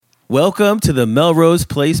Welcome to the Melrose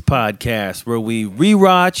Place podcast, where we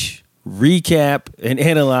rewatch, recap, and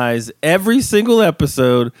analyze every single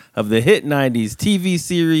episode of the hit 90s TV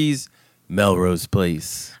series Melrose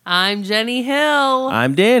Place. I'm Jenny Hill.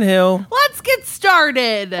 I'm Dan Hill. Let's get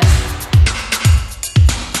started.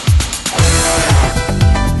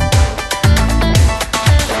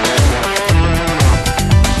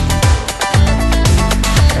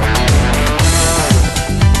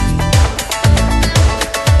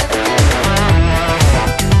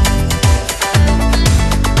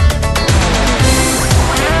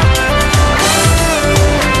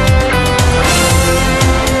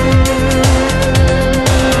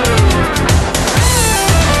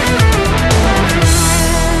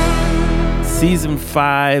 Season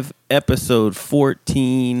 5, Episode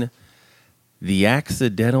 14, The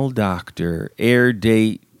Accidental Doctor. Air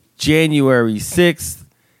date January 6th,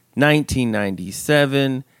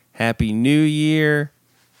 1997. Happy New Year.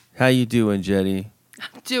 How you doing, Jenny?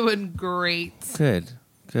 I'm doing great. Good.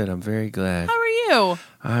 I'm very glad. How are you?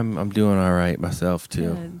 I'm doing all right myself,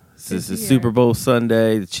 too. Good. This is Super Bowl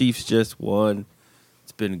Sunday. The Chiefs just won.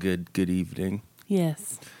 It's been a good evening.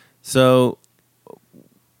 Yes. So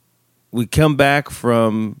we come back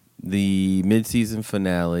from the mid-season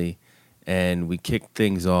finale, and we kick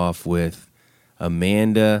things off with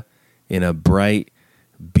Amanda in a bright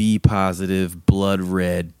B-positive blood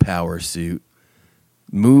red power suit,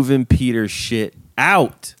 moving Peter's shit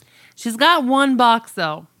out. She's got one box,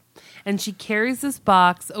 though, and she carries this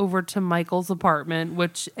box over to Michael's apartment,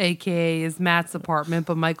 which AKA is Matt's apartment,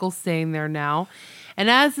 but Michael's staying there now. And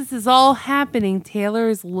as this is all happening, Taylor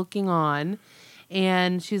is looking on,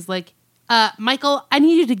 and she's like, Michael, I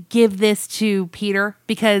need you to give this to Peter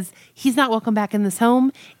because he's not welcome back in this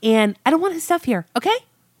home, and I don't want his stuff here, okay?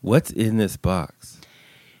 What's in this box?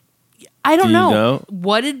 I don't Do you know.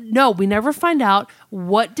 know? We never find out.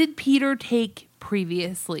 What did Peter take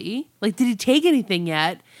previously? Like, did he take anything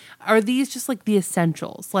yet? Are these just like the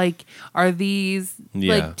essentials? Like, are these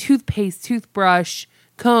like toothpaste, toothbrush,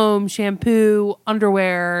 comb, shampoo,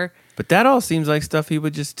 underwear? But that all seems like stuff he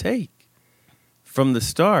would just take from the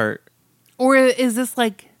start. Or is this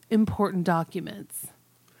like important documents?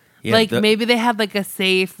 Yeah, like maybe they had like a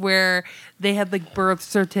safe where they had like birth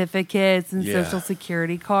certificates and social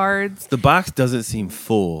security cards. The box doesn't seem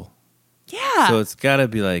full. Yeah. So it's got to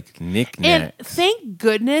be like knickknacks. And thank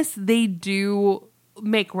goodness they do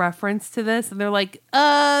make reference to this. And they're like,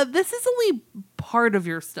 this is only part of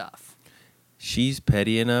your stuff. She's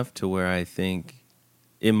petty enough to where I think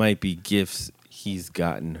it might be gifts he's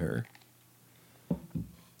gotten her.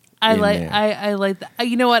 I like that.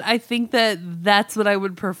 You know what? I think that's what I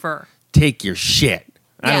would prefer. Take your shit.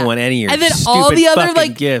 I don't want any of your and then stupid all the other fucking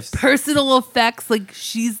like gifts. personal effects. Like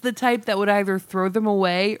she's the type that would either throw them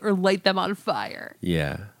away or light them on fire.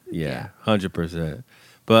 Yeah, 100%.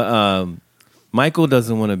 But Michael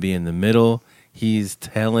doesn't want to be in the middle. He's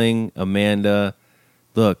telling Amanda,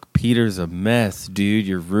 "Look, Peter's a mess, dude.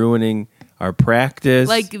 You're ruining our practice.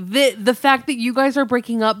 Like the fact that you guys are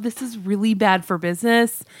breaking up, this is really bad for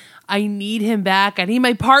business. I need him back. I need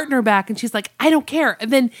my partner back." And she's like, "I don't care." And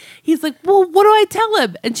then he's like, "Well, what do I tell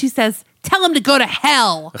him?" And she says, "Tell him to go to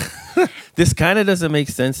hell." This kind of doesn't make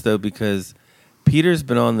sense though, because Peter's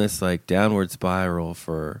been on this like downward spiral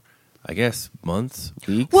for, I guess, months,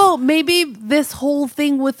 weeks. Well, maybe this whole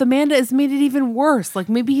thing with Amanda has made it even worse. Like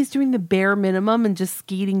maybe he's doing the bare minimum and just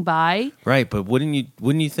skating by. Right, but wouldn't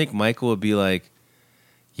you think Michael would be like,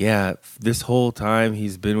 "Yeah, this whole time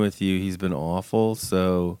he's been with you, he's been awful,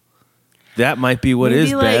 so that might be what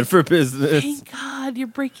is bad for business." Thank God you're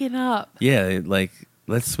breaking up. Yeah, like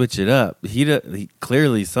let's switch it up. He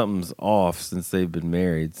clearly something's off since they've been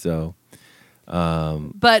married, so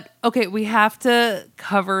But okay, we have to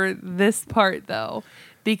cover this part though,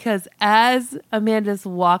 because as Amanda's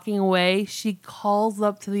walking away, she calls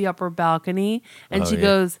up to the upper balcony and she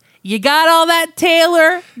goes, "You got all that,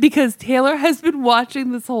 Taylor?" Because Taylor has been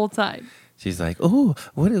watching this whole time. she's like, "Oh,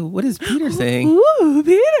 what is Peter saying?" Ooh,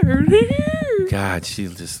 Peter. God, she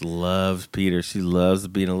just loves Peter. She loves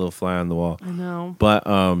being a little fly on the wall. I know. But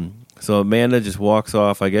so Amanda just walks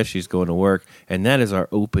off. I guess she's going to work, and that is our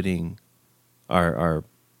opening. Our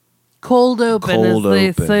cold open, as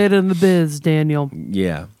they say it in the biz, Daniel.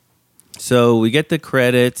 Yeah. So we get the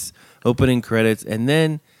credits, opening credits, and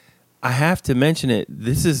then I have to mention it.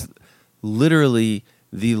 This is literally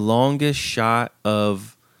the longest shot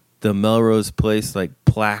of the Melrose Place like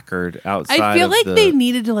placard outside. I feel like they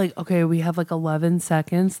needed to like, okay, we have like 11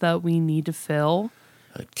 seconds that we need to fill.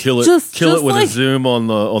 Kill it with like, a zoom on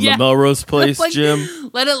the Melrose Place, like, Jim.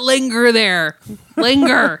 Let it linger there.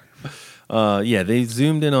 Linger. They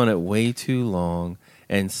zoomed in on it way too long.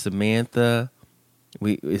 and Samantha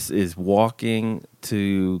is walking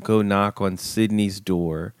to go knock on Sydney's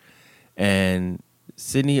door, and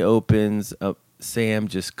Sydney opens up. Sam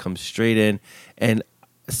just comes straight in, and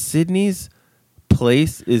Sydney's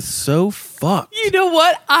place is so fucked. You know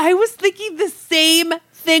what? I was thinking the same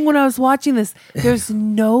thing when I was watching this. There's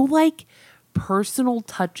no like personal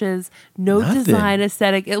touches, no Nothing. design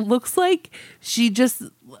aesthetic. It looks like she just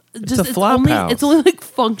a flop house. It's only like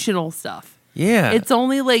functional stuff. Yeah. It's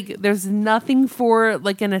only like there's nothing for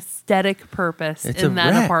like an aesthetic purpose It's in a that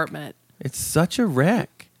wreck. apartment. It's such a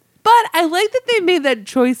wreck. But I like that they made that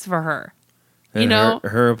choice for her. And You know?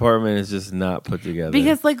 her apartment is just not put together.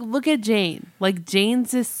 Because, like, look at Jane. Like,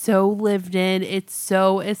 Jane's is so lived in. It's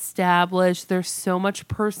so established. There's so much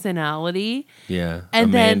personality. yeah,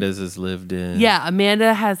 and then- Amanda's is lived in. Yeah,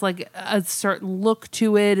 Amanda has, like, a certain look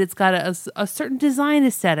to it. It's got a certain design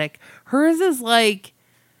aesthetic. Hers is, like,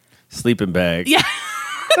 sleeping bag. yeah.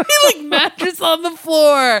 like, mattress on the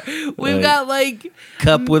floor. We've Right. got, like,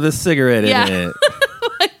 Cup with a cigarette Yeah. in it.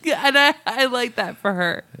 and I like that for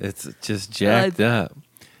her. It's just jacked up.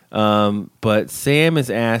 But Sam is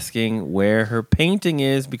asking where her painting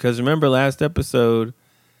is because remember last episode,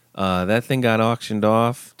 that thing got auctioned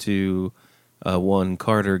off to one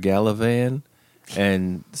Carter Gallivan,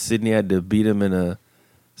 and Sydney had to beat him in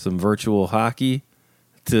some virtual hockey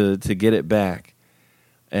to get it back.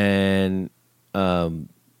 And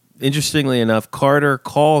interestingly enough, Carter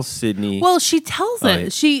calls Sydney. Well, she tells him.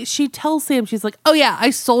 Right. She tells Sam. She's like, "Oh yeah, I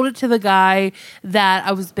sold it to the guy that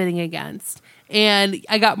I was bidding against, and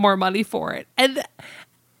I got more money for it." And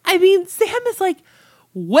I mean, Sam is like,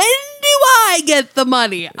 "When do I get the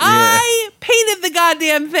money? I painted the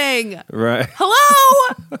goddamn thing. right.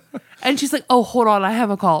 Hello." And she's like, "Oh, hold on, I have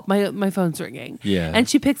a call. My phone's ringing." Yeah. And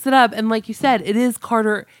she picks it up, and like you said, it is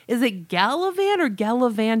Carter. Is it Gallivan or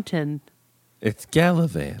Gallivanton? It's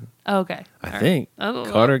Gallivan. Okay, I All right. think. I don't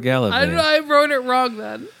know. Carter Gallivan. I wrote it wrong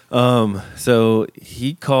then. So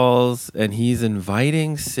he calls and he's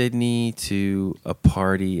inviting Sydney to a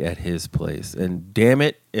party at his place. And damn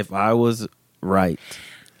it, if I was right.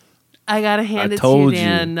 I gotta hand I it to told you, you.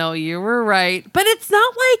 Dan. No, you were right. But it's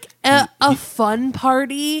not like a fun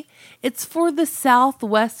party. It's for the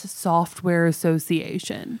Southwest Software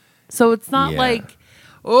Association. So it's not Yeah. like,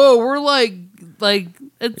 oh, we're like we're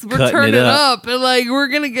Cutting turning it it up. up and like we're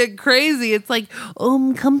gonna get crazy. It's like,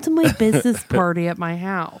 come to my business party at my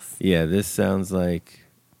house. Yeah, this sounds like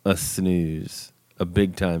a snooze, a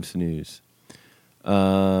big time snooze.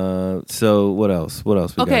 So what else? What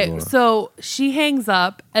else we got Okay, going on? so she hangs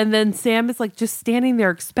up, and then Sam is like just standing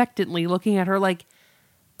there expectantly looking at her like,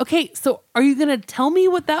 okay, so are you going to tell me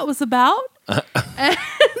what that was about? And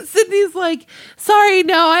Sydney's like, sorry,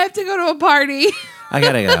 no, I have to go to a party. I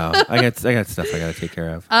gotta go. I got stuff I gotta take care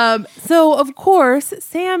of. So of course,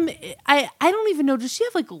 Sam, I don't even know, does she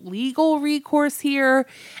have like legal recourse here?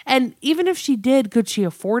 And even if she did, could she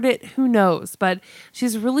afford it? Who knows? But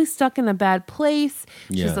she's really stuck in a bad place.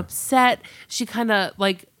 She's Yeah. upset. She kind of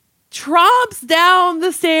like tromps down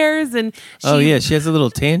the stairs and She has a little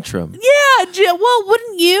tantrum. well,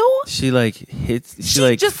 wouldn't you? She like hits. She She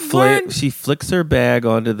like just learned- she flicks her bag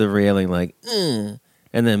onto the railing like,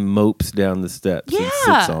 and then mopes down the steps and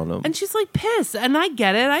sits on them. And she's like pissed. And I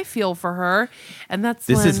get it. I feel for her. And that's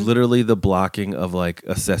This when, is literally the blocking of like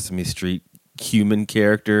a Sesame Street human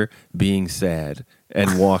character being sad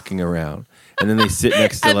and walking around, and then they sit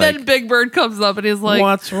next to and like, then Big Bird comes up and he's like,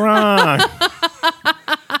 "What's wrong?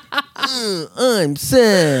 I'm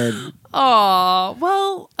sad." "Oh,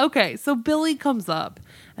 well, okay." So Billy comes up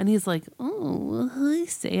and he's like, "Oh, hi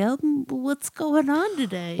Sam, what's going on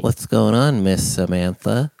today?" What's going on, Miss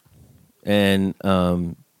Samantha? And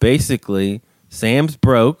basically, Sam's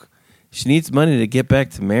broke. She needs money to get back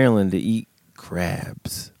to Maryland to eat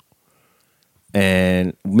crabs.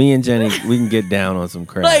 And me and Jenny, we can get down on some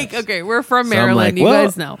crabs. Like, okay, we're from So I'm Maryland, like, you well-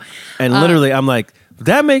 guys know. And literally, I'm like,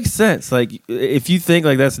 that makes sense. Like, if you think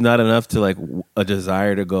like that's not enough to like a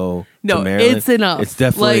desire to go No, to Maryland, it's enough. It's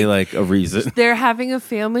definitely Like- like a reason. They're having a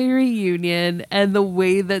family reunion, and the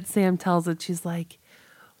way that Sam tells it, she's like,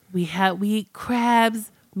 we eat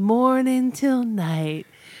crabs morning till night.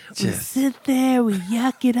 We Just- sit there, we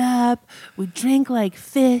yuck it up, we drink like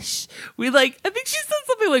fish. We like, I think she said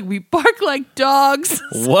something like, we bark like dogs.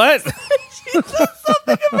 What? She said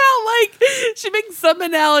something about like, she makes some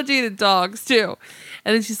analogy to dogs too.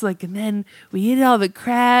 And then she's like, and then we eat all the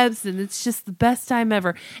crabs, and it's just the best time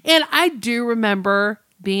ever. And I do remember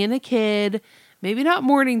being a kid, maybe not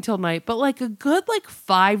morning till night, but like a good like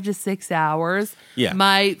 5 to 6 hours. Yeah.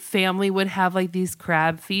 My family would have like these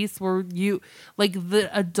crab feasts where you like the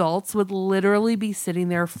adults would literally be sitting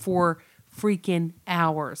there for freaking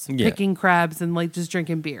hours Yeah. picking crabs and like just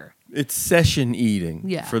drinking beer. It's session eating.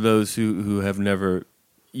 Yeah. For those who have never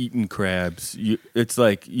eaten crabs, it's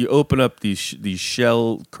like you open up these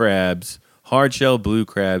shell crabs, hard shell blue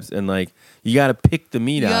crabs, and like you got to pick the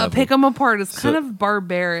meat You out. gotta pick them apart. It's So- kind of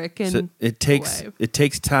barbaric and So it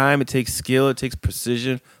takes time, it takes skill, it takes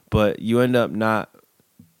precision, but you end up not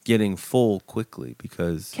getting full quickly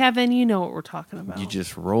because Kevin, you know what we're talking about. you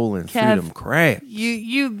just rolling through Kev, them crabs.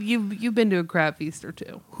 You've been to a crab feast or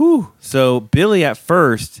two. Whew. So Billy at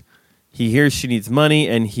first, he hears she needs money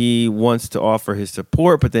and he wants to offer his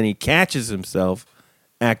support, but then he catches himself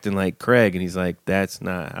acting like Craig, and he's like, "That's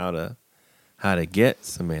not how to get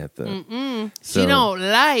Samantha." She don't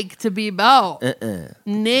like to be bought.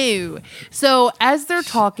 No. So as they're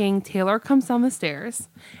talking, Taylor comes down the stairs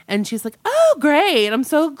and she's like, "Oh, great. I'm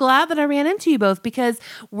so glad that I ran into you both because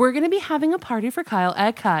we're going to be having a party for Kyle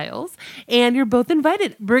at Kyle's and you're both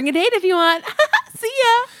invited. Bring a date if you want. See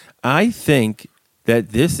ya." I think that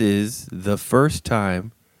this is the first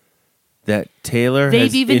time that Taylor They've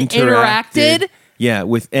has even interacted, interacted? yeah,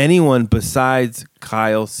 with anyone besides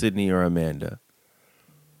Kyle, Sydney, or Amanda.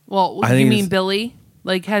 Well, I you think mean it's- Billy?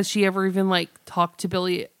 Like, has she ever even like talked to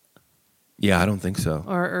Billy Yeah, I don't think so.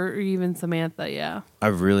 or even Samantha? Yeah. I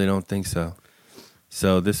really don't think so.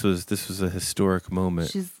 So this was a historic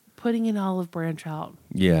moment. She's putting an olive branch out.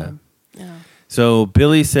 Yeah. Yeah. So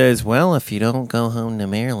Billy says, "Well, if you don't go home to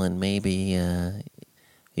Maryland, maybe you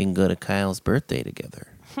can go to Kyle's birthday together."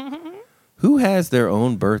 Who has their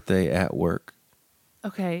own birthday at work?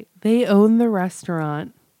 Okay. They own the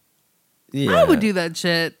restaurant. Yeah. I would do that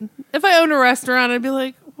shit. If I owned a restaurant, I'd be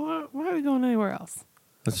like, why are we going anywhere else?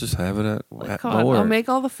 Let's just have it at Like, at come my on, I'll work. make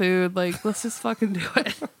all the food. Like, let's just fucking do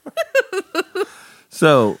it.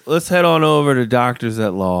 So let's head on over to Doctors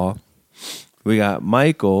at Law. We got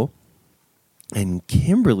Michael, and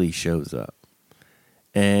Kimberly shows up,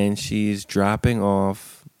 and she's dropping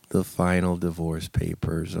off the final divorce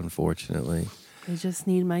papers. Unfortunately, They just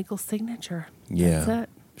need Michael's signature. yeah, That's it.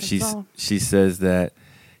 That's all. she says that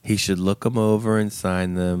he should look them over and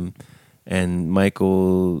sign them. And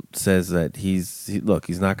Michael says that he's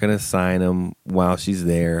not going to sign them while she's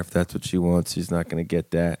there. If that's what she wants, she's not going to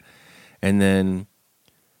get that. And then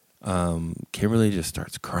Kimberly just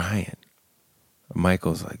starts crying.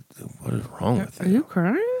 Michael's like, "What is wrong with Are you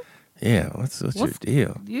crying? Yeah, what's your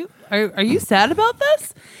deal?" Are you sad about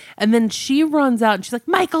this? And then she runs out and she's like,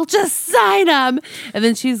 "Michael, just sign him." And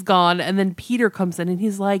then she's gone. And then Peter comes in and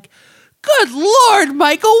he's like, "Good Lord,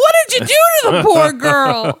 Michael, what did you do to the poor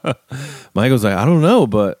girl?" Michael's like, "I don't know,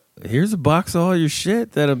 but here's a box of all your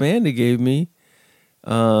shit that Amanda gave me."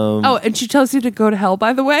 Oh, and she tells you to go to hell,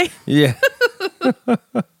 by the way. Yeah.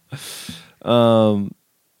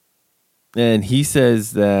 And he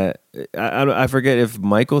says that I forget if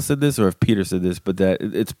Michael said this or if Peter said this, but that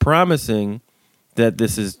it's promising that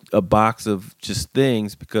this is a box of just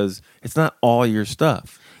things because it's not all your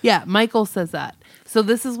stuff. Yeah, Michael says that. So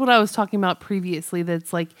this is what I was talking about previously.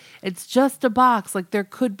 That's like, it's just a box. Like, there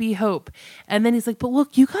could be hope. And then he's like, "But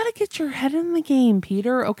look, you got to get your head in the game,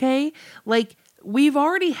 Peter, okay? Like, we've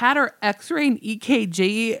already had our X-ray and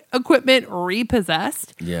EKG equipment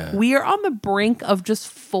repossessed. Yeah. We are on the brink of just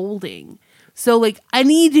folding. So, like, I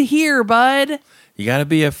need to hear, bud." You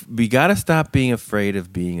gotta stop being afraid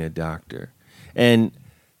of being a doctor. And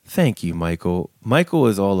thank you, Michael. Michael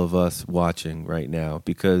is all of us watching right now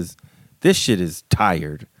because this shit is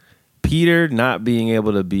tired. Peter not being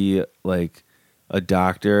able to be like a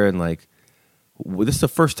doctor and like this is the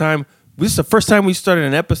first time we started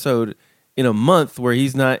an episode in a month where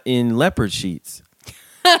he's not in leopard sheets.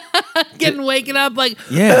 Waking up like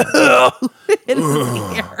Yeah. in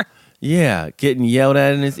his ear. Yeah, getting yelled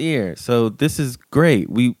at in his ear. So this is great.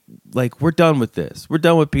 We're done with this. We're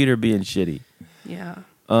done with Peter being shitty. Yeah.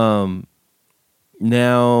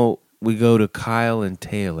 Now we go to Kyle and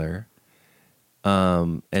Taylor.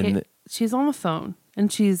 She's on the phone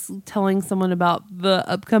and she's telling someone about the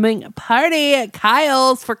upcoming party at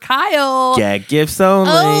Kyle's for Kyle. Gag gifts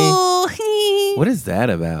only. Oh, What is that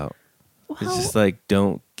about? It's Well, just like,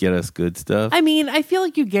 don't get us good stuff. I mean, I feel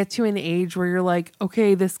like you get to an age where you're like,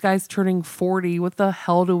 okay, this guy's turning 40. What the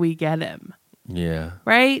hell do we get him? Yeah.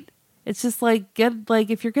 Right? It's just like,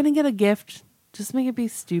 if you're going to get a gift, just make it be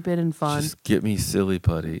stupid and fun. Just get me silly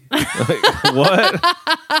putty. Like, what?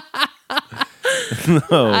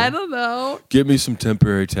 No. I don't know. Get me some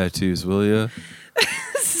temporary tattoos, will you?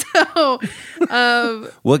 So,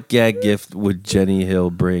 What gag gift would Jenny Hill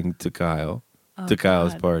bring to Kyle? To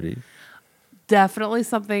Kyle's God. party? definitely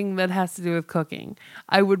something that has to do with cooking.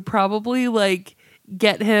 I would probably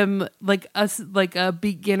get him like a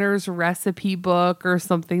beginner's recipe book or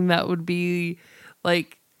something that would be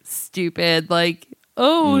like stupid, like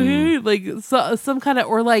hey, like some kind of,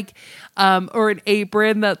 or like or an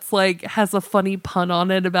apron that's like has a funny pun on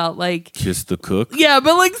it about like Kiss the cook. yeah,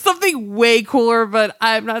 but like something way cooler, but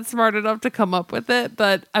I'm not smart enough to come up with it,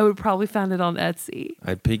 but I would probably find it on Etsy.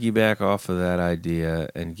 I'd piggyback off of that idea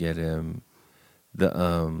and get him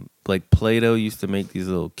the like Play-Doh used to make these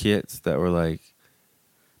little kits that were like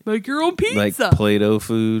Make your own pizza. like Play-Doh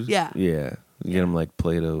food. Yeah. Yeah. Get him like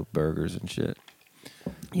Play-Doh burgers and shit.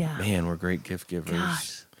 Yeah. Man, we're great gift givers.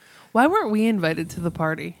 Gosh. Why weren't we invited to the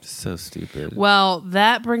party? So stupid. Well,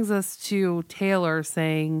 that brings us to Taylor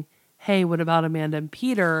saying, hey, what about Amanda and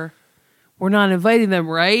Peter? We're not inviting them,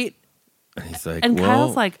 right? And he's like, And well,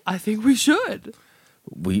 Kyle's like, I think we should.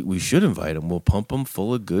 we should invite them. We'll pump them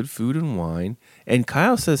full of good food and wine. And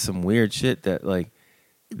Kyle says some weird shit that like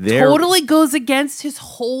Totally goes against his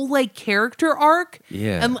whole like character arc.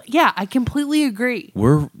 Yeah. And yeah, I completely agree.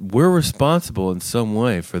 we're responsible in some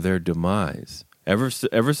way for their demise. Ever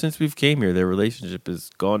since we've came here, their relationship has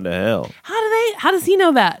gone to hell. How does he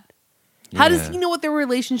know that? How does Yeah. he know what their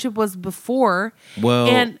relationship was before? Well,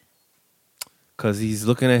 And because he's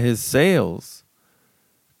looking at his sales.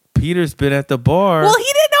 Peter's been at the bar. well, he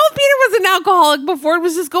didn't know Peter was an alcoholic before. It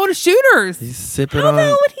was just going to shooters. He's sipping How the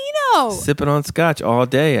hell on would he know? sipping on scotch all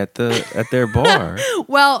day at their bar.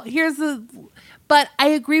 Well, but I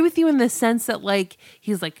agree with you in the sense that like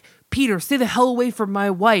he's like, Peter, stay the hell away from my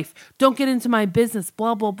wife. Don't get into my business,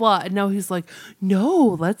 blah, blah, blah. And now he's like,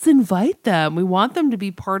 no, let's invite them. We want them to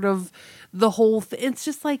be part of the whole thing. It's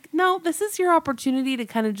just like, no, this is your opportunity to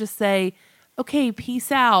kind of just say, okay,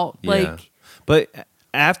 peace out. Yeah. Like, But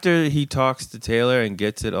after he talks to Taylor and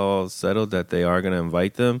gets it all settled that they are going to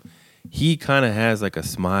invite them, he kind of has like a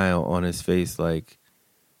smile on his face, like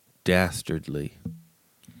dastardly.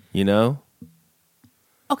 You know?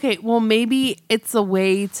 okay, well, maybe it's a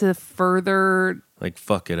way to further Like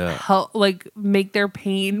fuck it up. help, like make their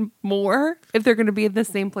pain more if they're going to be in the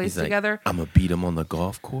same place He's like, together. I'm going to beat him on the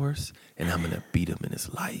golf course and I'm going to beat him in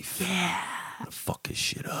his life. Yeah. I'm going to fuck his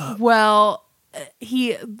shit up. Well,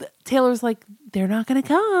 Taylor's like, they're not going to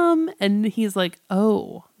come. And he's like,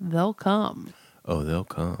 oh, they'll come. Oh, they'll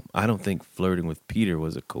come. I don't think flirting with Peter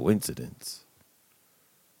was a coincidence.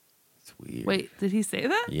 It's weird. Wait, did he say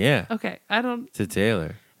that? Yeah. Okay. I don't To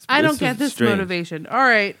Taylor. get this strange. motivation. All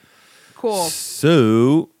right. Cool.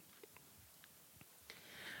 So,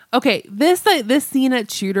 Okay. This scene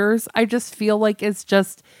at Shooters, I just feel like it's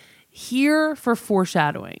just here for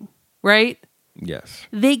foreshadowing, right? yes.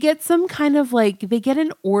 They get some kind of like, they get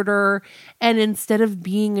an order, and instead of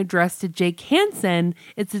being addressed to Jake Hansen,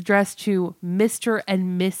 it's addressed to Mr.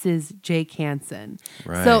 and Mrs. Jake Hansen.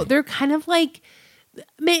 Right. So they're kind of like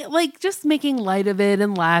just making light of it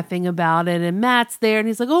and laughing about it. And Matt's there and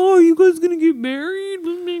he's like, oh, are you guys going to get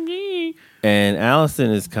married? And Allison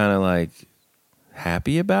is kind of like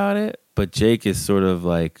happy about it, but Jake is sort of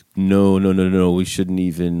like, no, we shouldn't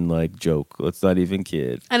even like joke. Let's not even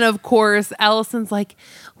kid. And of course, Allison's like,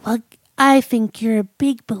 well, I think you're a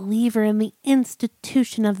big believer in the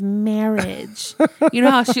institution of marriage. You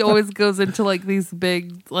know how she always goes into like these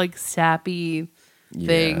big, like sappy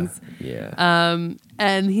things. Yeah.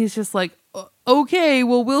 And he's just like, okay,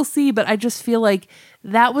 well, we'll see. But I just feel like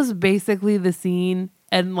that was basically the scene.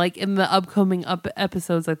 And like in the upcoming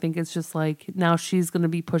episodes, I think it's just like now she's going to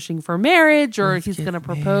be pushing for marriage, or he's going to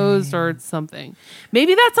propose, or something.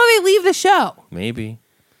 Maybe that's how they leave the show. Maybe.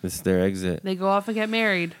 This is their exit. They go off and get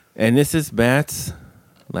married. And this is Matt's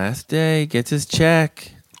last day. Gets his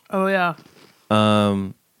check. Oh, yeah.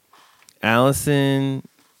 Allison,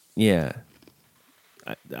 yeah.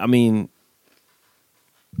 I mean,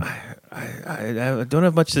 I don't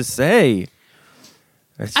have much to say.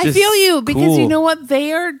 It's I just feel you because cool. you know what?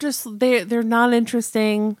 They are just, they're not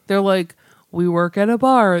interesting. They're like, we work at a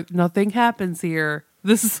bar. Nothing happens here.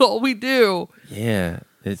 This is all we do. Yeah,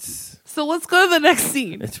 it's So let's go to the next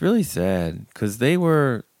scene. it's really sad because they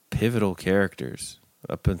were pivotal characters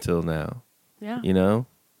up until now. Yeah. You know,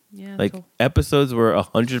 Yeah. like episodes were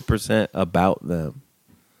 100% about them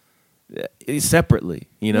separately.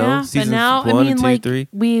 You know, yeah, seasons but now, 1 and 2, like, 3.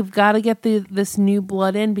 we've got to get this new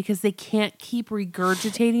blood in because they can't keep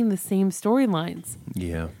regurgitating the same storylines.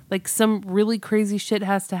 Yeah, Like some really crazy shit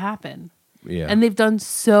has to happen. yeah, And they've done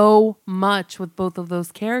so much with both of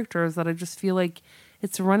those characters that I just feel like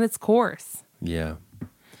it's run its course. yeah.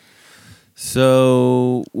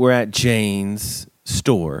 So we're at Jane's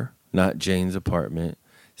store, not Jane's apartment.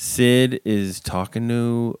 Sid is talking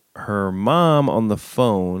to her mom on the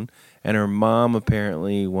phone, and her mom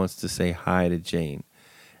apparently wants to say hi to Jane.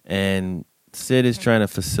 And Sid is trying to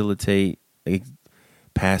facilitate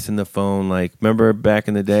passing the phone. Like, remember back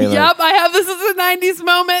in the day? Like, Yep, I have this as a 90s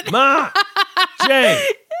moment. Mom, Jay,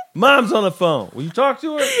 Mom's on the phone. Will you talk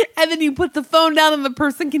to her? And then you put the phone down and the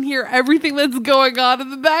person can hear everything that's going on in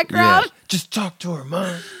the background. Yeah. Just talk to her,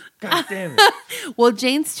 Mom. God damn it. Well,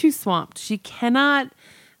 Jane's too swamped. She cannot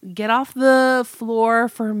get off the floor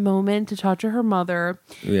for a moment to talk to her mother.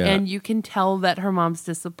 Yeah. And you can tell that her mom's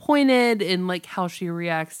disappointed in like how she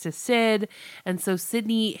reacts to Sid. And so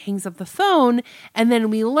Sydney hangs up the phone. And then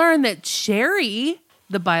we learn that Sherry,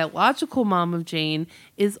 the biological mom of Jane,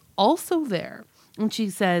 is also there. And she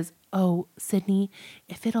says, "Oh, Sydney,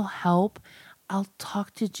 if it'll help, I'll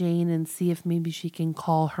talk to Jane and see if maybe she can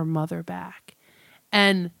call her mother back."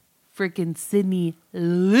 And freaking Sydney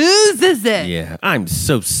loses it. Yeah, I'm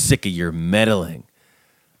so sick of your meddling.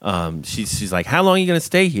 She's like, how long are you going to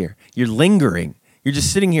stay here? You're lingering. You're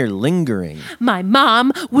just sitting here lingering. My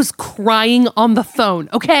mom was crying on the phone,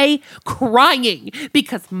 okay? Crying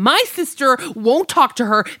because my sister won't talk to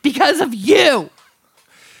her because of you.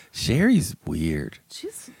 Sherry's weird.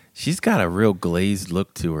 She's got a real glazed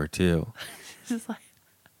look to her, too. She's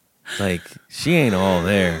Like, she ain't all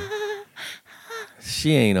there.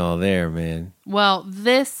 She ain't all there, man. Well,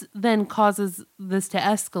 this then causes this to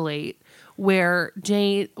escalate where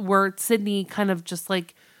Sydney kind of just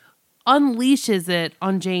like unleashes it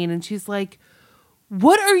on Jane and she's like,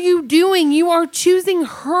 "What are you doing? You are choosing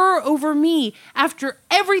her over me. After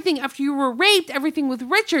everything, after you were raped, everything with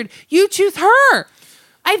Richard, you choose her.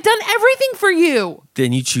 I've done everything for you.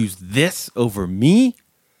 Then you choose this over me?"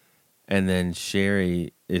 And then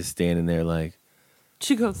Sherry is standing there like,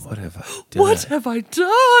 She goes, "What have I done? "What have I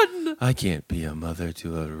done?" I can't be a mother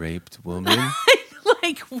to a raped woman."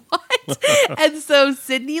 Like, what? And so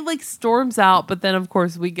Sydney like storms out, but then of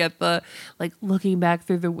course we get the like looking back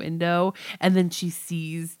through the window and then she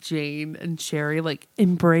sees Jane and Sherry like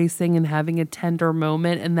embracing and having a tender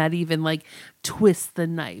moment, and that even like twists the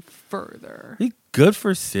knife further. Good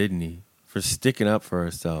for Sydney for sticking up for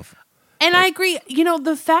herself. And I agree. You know,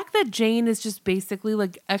 the fact that Jane is just basically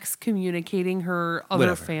like excommunicating her other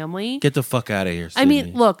Whatever. family. Get the fuck out of here, Sydney. I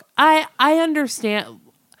mean, look, I understand.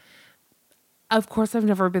 Of course, I've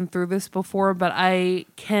never been through this before, but I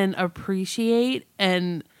can appreciate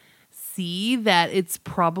and see that it's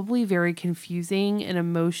probably very confusing and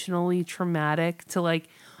emotionally traumatic to like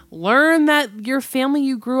learn that your family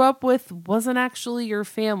you grew up with wasn't actually your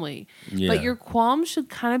family. Yeah. But your qualms should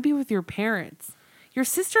kind of be with your parents. Your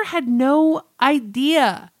sister had no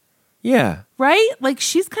idea. Yeah. Right? Like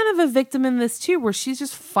she's kind of a victim in this too, where she's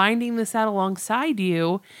just finding this out alongside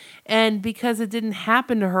you. And because it didn't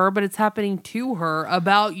happen to her, but it's happening to her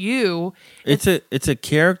about you. It's a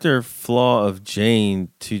character flaw of Jane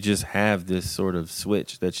to just have this sort of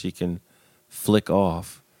switch that she can flick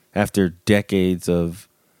off after decades of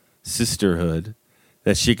sisterhood,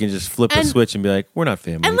 that she can just flip a switch and be like, we're not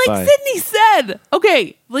family. And like Bye. Sydney said,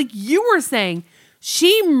 okay, like you were saying,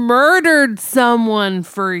 she murdered someone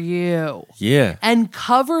for you. Yeah. And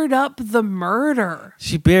covered up the murder.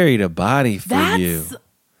 She buried a body for you.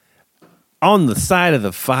 On the side of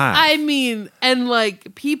the 5. I mean, and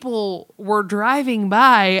like people were driving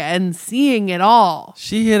by and seeing it all.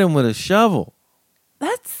 She hit him with a shovel.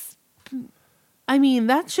 That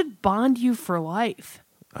should bond you for life.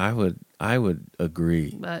 I would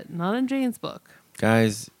agree. But not in Jane's book.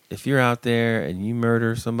 Guys, if you're out there and you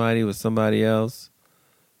murder somebody with somebody else,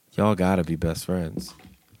 y'all gotta be best friends.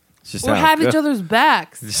 It's just Or how it have each goes. other's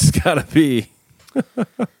backs. It's just gotta be.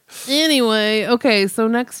 Anyway, okay, so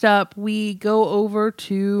next up we go over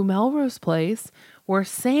to Melrose Place where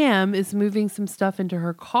Sam is moving some stuff into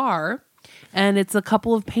her car, and it's a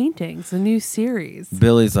couple of paintings, a new series.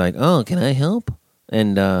 Billy's like, "Oh, can I help?"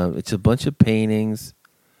 And it's a bunch of paintings.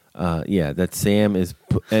 That Sam is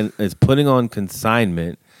putting on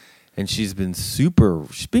consignment, and she's being super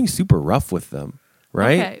rough with them,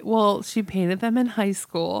 right? Okay, well, she painted them in high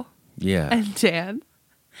school. Yeah. And Dan,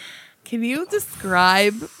 can you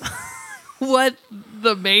describe what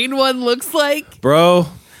the main one looks like? Bro,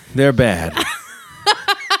 they're bad.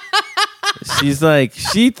 She's like,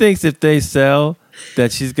 she thinks if they sell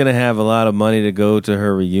that she's going to have a lot of money to go to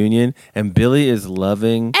her reunion, and Billy is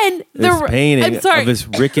loving And this painting of this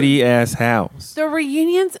rickety ass house. The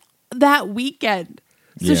reunion's that weekend.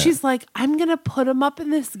 So Yeah. she's like, I'm going to put them up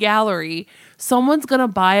in this gallery. Someone's going to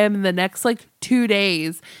buy them in the next 2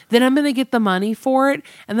 days. Then I'm going to get the money for it.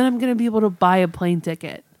 And then I'm going to be able to buy a plane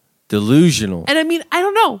ticket. Delusional. And I mean, I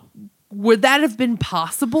don't know. Would that have been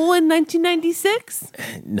possible in 1996?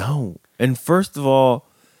 No. And first of all,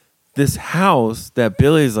 this house that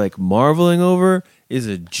Billy's marveling over is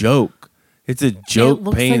a joke. It's a joke It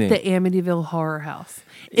looks painting. like the Amityville Horror House.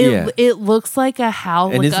 Yeah. It looks like a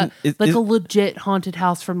house, And like a legit haunted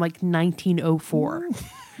house from like 1904.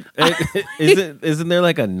 Isn't there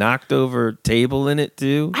like a knocked over table in it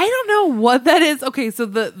too? I don't know what that is. Okay, so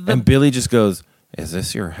the And Billy just goes, "Is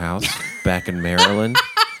this your house back in Maryland?"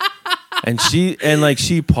 and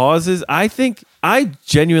she pauses. I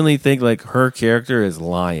genuinely think like her character is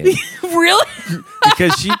lying really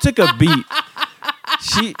because she took a beat.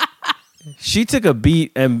 She took a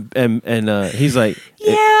beat and he's like,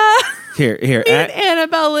 yeah. Here, Me and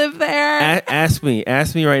Annabelle live there. ask me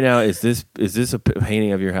right now. Is this a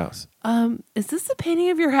painting of your house? Is this a painting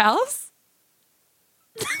of your house?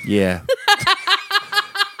 Yeah.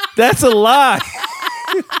 That's a lie.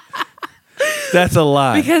 That's a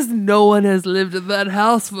lie. Because no one has lived in that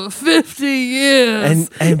house for 50 years.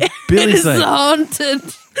 And Billy's it is like, haunted.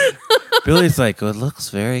 Billy's like, it looks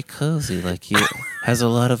very cozy. Like he has a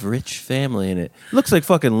lot of rich family in it. Looks like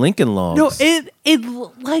fucking Lincoln Logs. No,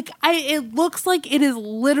 it looks like it is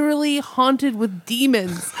literally haunted with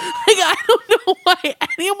demons. Like I don't know why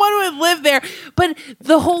anyone would live there, but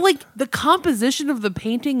the whole the composition of the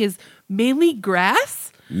painting is mainly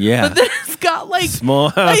grass. Yeah. But then it's got small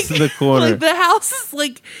house in the corner. Like the house is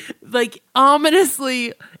like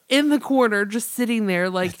ominously in the corner, just sitting there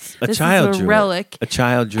like a this child is a drew relic. A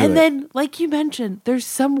child drew and it. then, like you mentioned, there's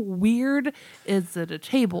some weird. Is it a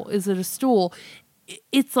table? Is it a stool?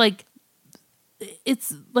 It's like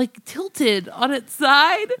tilted on its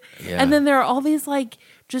side, Yeah. and then there are all these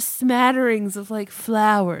just smatterings of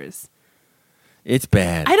flowers. It's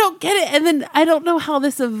bad. I don't get it, and then I don't know how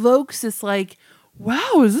this evokes this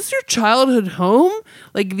wow, is this your childhood home?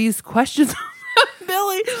 Like these questions about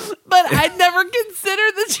Billy, but I never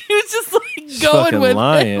considered that she was just going fucking with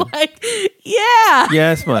lying. it. Yeah.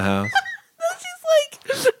 Yeah, it's my house.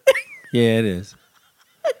 She's Yeah, it is.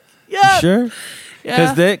 yeah. You sure?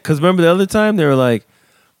 Yeah. Because remember the other time they were like,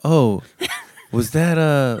 "Oh, was that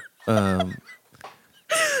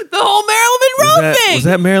The whole Marilyn Monroe thing. was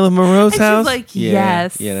that Marilyn Monroe's And house?" she's like, Yeah.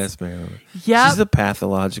 yes. Yeah, that's Marilyn. Yep. She's a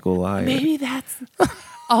pathological liar. Maybe that's.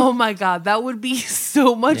 Oh my God, that would be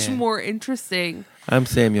so much Yeah. more interesting. I'm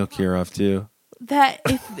Samuel Kiroff too. That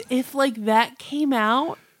if that came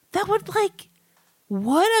out, that would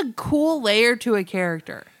what a cool layer to a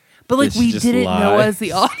character. But Did she we just didn't know lie? as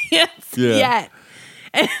the audience Yeah. yet.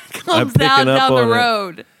 And it comes picking out up down the on it.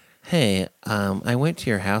 road. Hey, I went to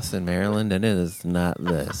your house in Maryland and it is not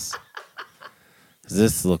this.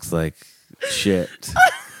 This looks like shit.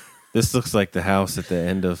 This looks like the house at the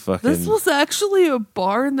end of fucking. This was actually a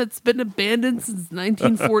barn that's been abandoned since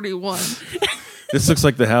 1941. This looks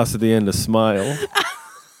like the house at the end of Smile.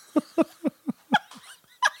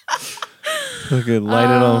 Fucking light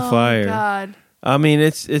it on fire. God. I mean,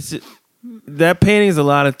 it's that painting's a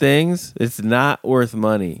lot of things. It's not worth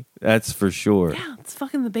money. That's for sure. Yeah, it's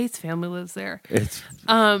fucking the Bates family lives there. It's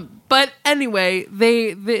But anyway, they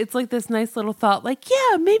it's like this nice little thought,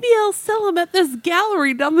 yeah, maybe I'll sell them at this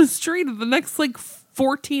gallery down the street in the next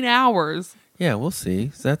 14 hours. yeah, we'll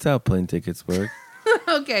see. So that's how plane tickets work.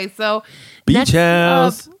 Okay, so Beach next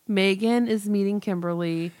house. up, Megan is meeting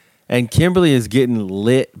Kimberly. And Kimberly is getting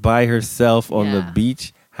lit by herself on the Yeah.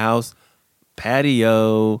 beach house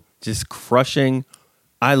patio, just crushing.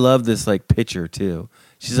 I love this picture too.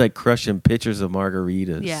 She's crushing pitchers of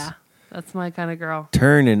margaritas. Yeah, that's my kind of girl.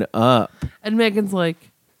 Turning up. And Megan's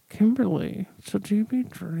like, Kimberly, should you be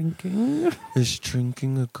drinking? Is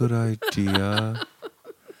drinking a good idea?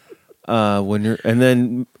 And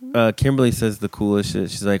then Kimberly says the coolest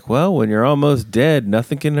shit. She's like, well, when you're almost dead,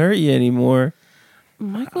 nothing can hurt you anymore.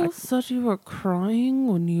 Michael said you were crying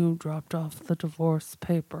when you dropped off the divorce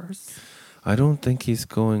papers. I don't think he's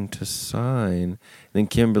going to sign. Then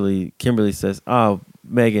Kimberly says, oh,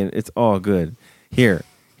 Megan, it's all good.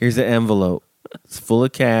 Here's an envelope. It's full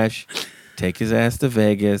of cash. Take his ass to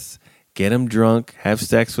Vegas. Get him drunk. Have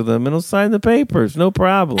sex with him. And he'll sign the papers. No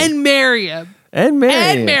problem. And marry him. And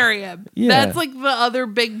marry him. Marry him. Yeah. That's the other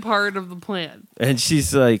big part of the plan. And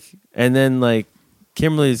she's like, and then Megan's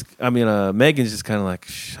just kind of like,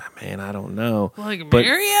 man, I don't know.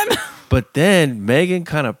 Marry him? But then Megan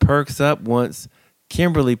kind of perks up once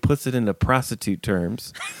Kimberly puts it into prostitute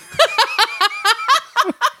terms.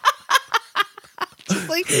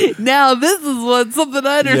 Now this is something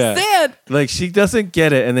I understand. Yeah. She doesn't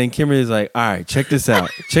get it. And then Kimberly's like, all right, check this out.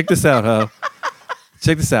 Check this out, ho.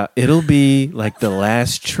 Check this out. It'll be the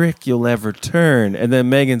last trick you'll ever turn. And then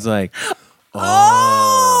Megan's like,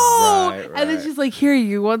 Oh! right. And then she's like, here,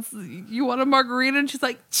 you want a margarita? And she's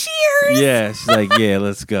like, cheers! Yeah, she's like, yeah,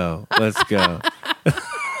 let's go. Let's go.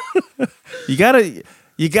 You gotta,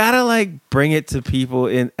 You gotta like bring it to people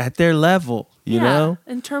at their level, you know?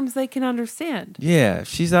 in terms they can understand. Yeah,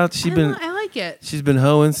 she's out. I like it. She's been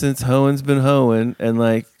hoeing since hoeing's been hoeing, and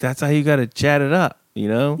like that's how you gotta chat it up, you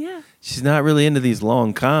know? Yeah. She's not really into these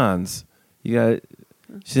long cons.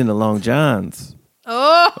 She's into long johns.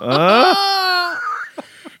 Oh,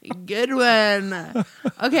 good one.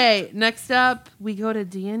 Okay, next up we go to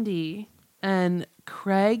D&D, and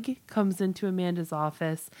Craig comes into Amanda's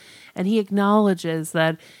office, and he acknowledges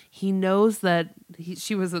that he knows that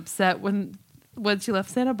she was upset when she left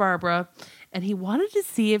Santa Barbara, and he wanted to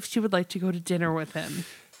see if she would like to go to dinner with him.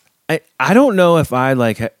 I don't know if I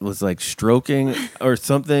was like stroking or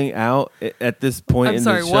something out at this point. I'm in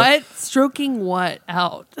sorry, the show. what? Stroking what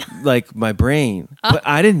out? Like my brain, but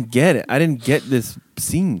I didn't get it. I didn't get this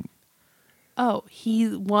scene. Oh,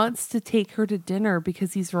 he wants to take her to dinner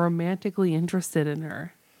because he's romantically interested in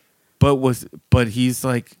her. But he's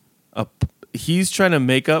like he's trying to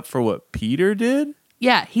make up for what Peter did.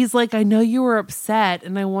 Yeah, he's like, I know you were upset,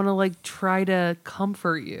 and I want to like try to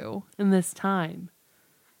comfort you in this time.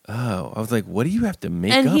 Oh, I was like, what do you have to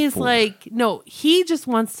make up And for? he's like, no, he just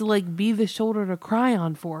wants to like be the shoulder to cry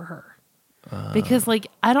on for her. Because like,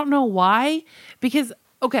 I don't know why. Because,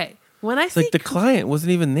 okay, when I see like the client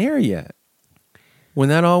wasn't even there yet. When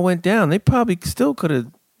that all went down, they probably still could have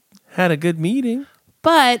had a good meeting.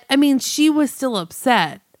 But, I mean, she was still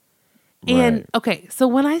upset. And, Right. okay, so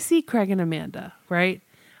when I see Craig and Amanda, right,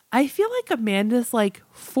 I feel like Amanda's like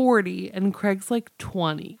 40 and Craig's like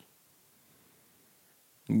 20.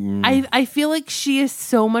 I feel like she is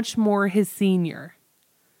so much more his senior.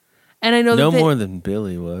 And I know No that more than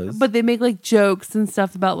Billy was. but they make like jokes and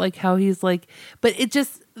stuff about like how he's like, but it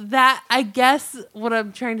just, that, I guess what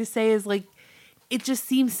I'm trying to say is like, it just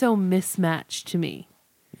seems so mismatched to me.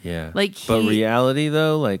 yeah. like but he- reality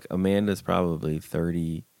though, like Amanda's probably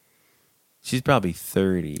 30. She's probably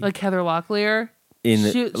 30. Like Heather Locklear.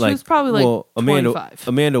 in she was probably like Amanda 25.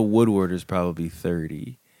 Amanda Woodward is probably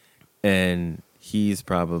 30, and he's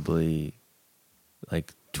probably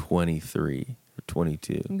like 23 or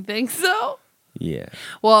 22. You think so? Yeah.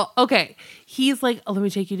 Well, okay. He's like, oh, let me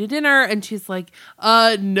take you to dinner. And she's like,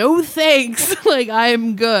 no thanks. Like,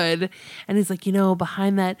 I'm good. And he's like,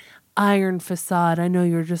 behind that iron facade, I know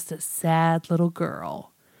you're just a sad little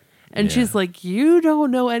girl. And Yeah. she's like, you don't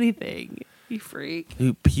know anything, you freak.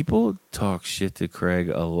 Dude, people talk shit to Craig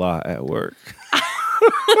a lot at work.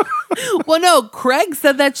 Well, no, Craig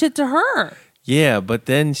said that shit to her. Yeah, but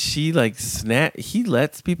then she like he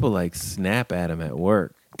lets people like snap at him at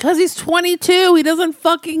work. Because he's 22. He doesn't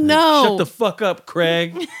fucking know. Shut the fuck up,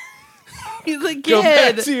 Craig. He's a Go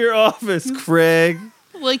back kid. to your office, Craig.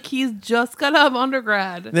 Like, he's just got out of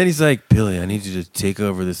undergrad. And then he's like, Billy, I need you to take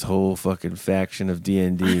over this whole fucking faction of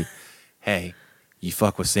D&D. Hey, you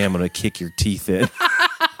fuck with Sam, I'm gonna kick your teeth in.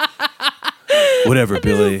 Whatever,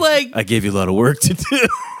 Billy. like- I gave you a lot of work to do.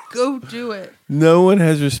 Go do it. No one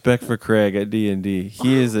has respect for Craig at D&D.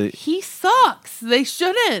 He sucks. They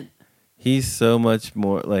shouldn't. He's so much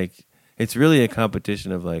more like, it's really a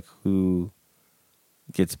competition of like who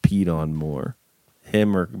gets peed on more,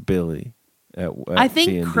 him or Billy. I think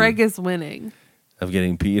D&D. Craig is winning. Of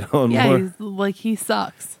getting peed on Yeah, more. he's like, he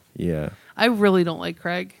sucks. Yeah. I really don't like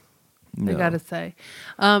Craig. No. I gotta say.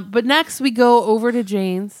 But next we go over to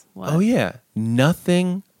Jane's. What? Oh yeah,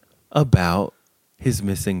 nothing about his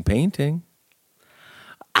missing painting.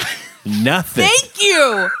 Nothing. Thank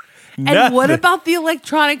you. And Nothing. what about the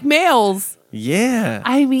electronic mails? Yeah.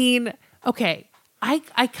 I mean, okay, I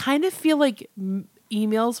kind of feel like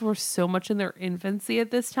emails were so much in their infancy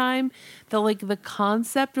at this time that like the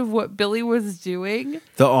concept of what Billy was doing,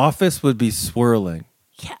 The office would be swirling.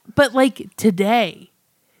 yeah, but like today.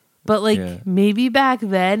 But like Yeah. maybe back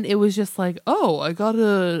then it was just like, oh, I got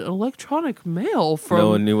an electronic mail from No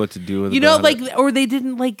one knew what to do with it. like, or they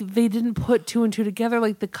didn't put two and two together.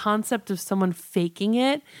 Like the concept of someone faking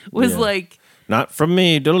it was Yeah. like, Not from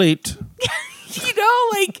me, delete.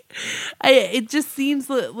 it just seems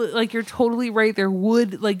like you're totally right. There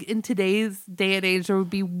would, like, in today's day and age, there would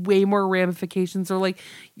be way more ramifications, or like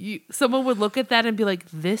someone would look at that and be like,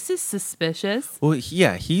 this is suspicious. Well,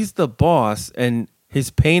 yeah, he's the boss, and his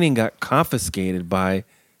painting got confiscated by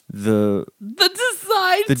the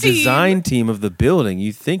Design team of the building.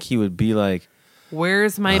 You think he would be like,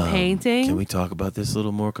 Where's my painting? can we talk about this a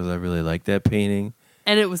little more? Because I really like that painting.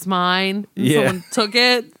 And it was mine. And Yeah. Someone took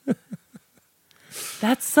it.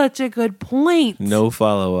 That's such a good point. No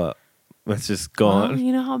follow up. That's just Well, gone.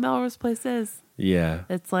 you know how Melrose Place is. Yeah.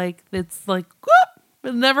 It's like whoop,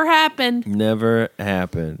 it never happened. Never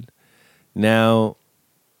happened. Now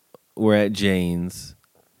we're at Jane's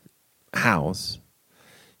house.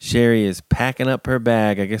 Sherry is packing up her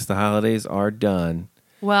bag. I guess the holidays are done.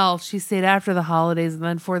 Well, she stayed after the holidays and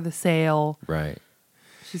then for the sale. Right.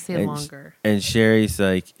 She stayed longer. And Sherry's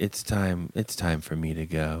like, it's time for me to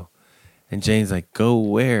go. And Jane's like, go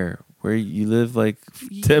where? Where you live like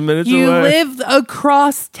 10 minutes away? You live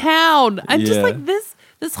across town. I'm just Yeah. like,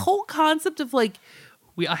 this whole concept of like,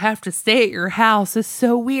 I have to stay at your house is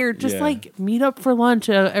so weird. Just Yeah. like meet up for lunch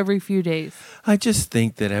every few days. I just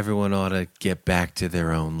think that everyone ought to get back to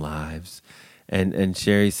their own lives. And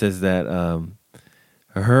Sherry says that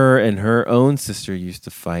her and her own sister used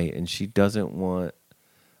to fight, and she doesn't want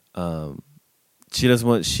Jane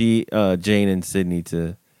and Sydney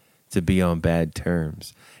to be on bad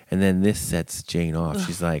terms. And then this sets Jane off.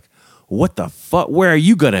 She's like, what the fuck? Where are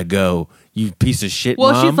you gonna go, you piece of shit,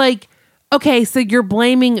 Well, Mom? she's like, okay, so you're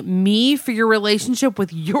blaming me for your relationship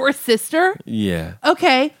with your sister? Yeah.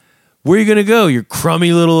 Okay. Where are you gonna go? Your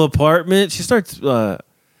crummy little apartment? She starts what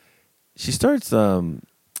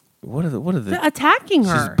are the Attacking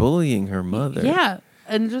her. She's bullying her mother. Yeah.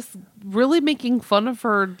 And just really making fun of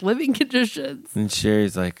her living conditions. And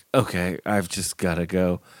Sherry's like, okay, I've just gotta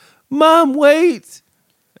go. Mom, wait.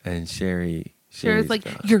 And Sherry's like,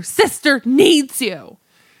 gone. your sister needs you.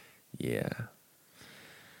 Yeah.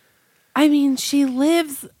 I mean, she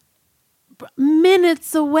lives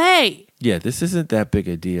minutes away. Yeah, this isn't that big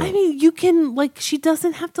a deal. I mean, you can, like, she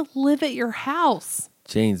doesn't have to live at your house.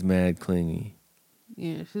 Jane's mad clingy.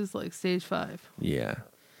 Yeah, she's like stage 5. Yeah.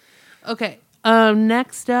 Okay.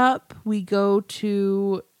 Next up, we go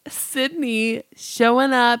to Sydney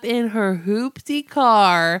showing up in her hoopty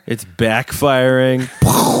car. It's backfiring.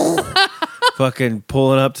 Fucking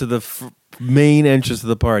pulling up to the main entrance of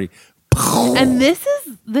the party. And this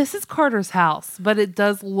is Carter's house, but it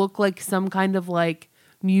does look like some kind of like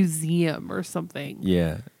museum or something.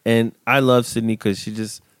 Yeah. And I love Sydney because she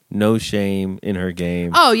just no shame in her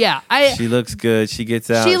game. Oh yeah, she looks good. She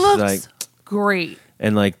gets out. She She's looks like, great.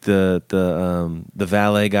 and like the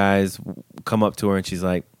valet guys come up to her and she's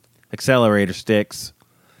like, accelerator sticks.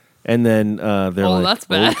 And then they're like, that's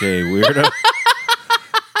bad. Okay, weirdo.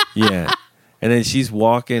 Yeah. And then she's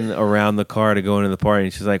walking around the car to go into the party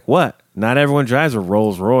and she's like, what? Not everyone drives a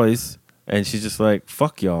Rolls Royce. And she's just like,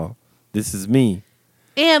 fuck y'all. This is me.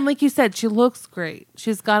 And like you said, she looks great.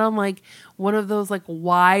 She's got on like one of those like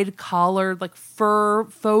wide collared, like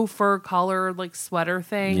faux fur collared like sweater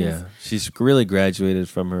things. Yeah. She's really graduated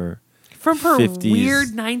from her 50s weird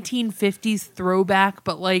 1950s throwback,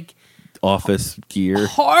 but like office gear.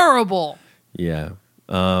 horrible. Yeah.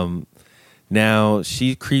 Now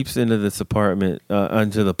she creeps into this apartment,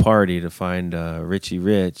 onto the party to find Richie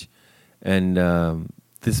Rich. And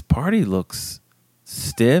this party looks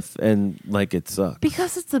stiff and like it sucks.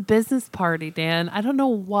 Because it's a business party, Dan. I don't know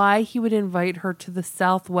why he would invite her to the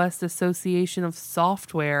Southwest Association of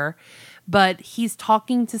Software, but he's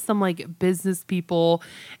talking to some like business people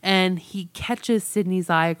and he catches Sydney's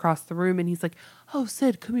eye across the room and he's like, oh,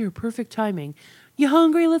 Sid, come here. Perfect timing. You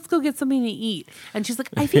hungry? Let's go get something to eat. And she's like,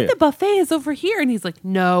 I think the buffet is over here. And he's like,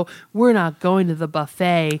 no, we're not going to the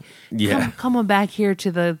buffet. Yeah. Come on back here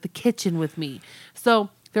to the kitchen with me. So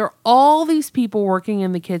there are all these people working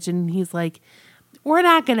in the kitchen. And he's like, we're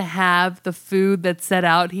not going to have the food that's set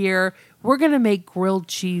out here. We're going to make grilled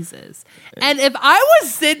cheeses. And if I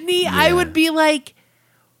was Sydney, I Yeah. would be like,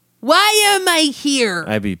 why am I here?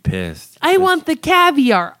 I'd be pissed. I want the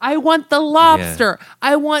caviar. I want the lobster.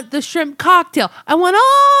 I want the shrimp cocktail. I want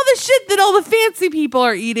all the shit that all the fancy people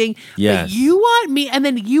are eating. Yes. But you want me, and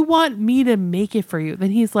then you want me to make it for you.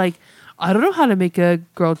 Then he's like, I don't know how to make a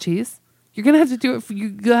grilled cheese. You're going to have to do it for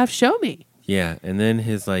you. You'll have to show me. Yeah. And then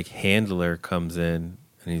his like handler comes in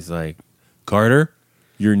and he's like, Carter,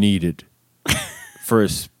 you're needed for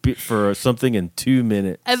something in 2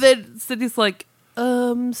 minutes. And then Sydney's like,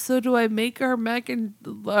 so do I make our mac and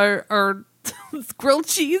our grilled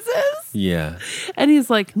cheeses? Yeah. And he's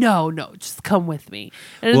like, no, just come with me.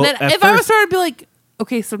 And Well, then at if I was first- her, I'd be like,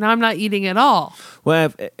 okay, so now I'm not eating at all.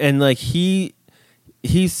 Well, and like he's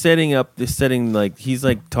setting like he's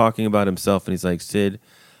like talking about himself and he's like, Sid,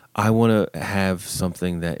 I want to have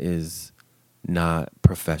something that is not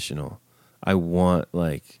professional. I want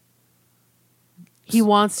like He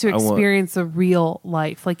wants to I want- experience a real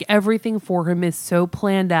life. Like everything for him is so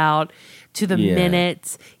planned out to the Yeah.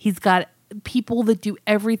 minute. He's got people that do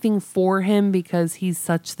everything for him because he's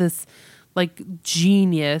such this like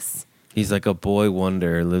genius. he's like a boy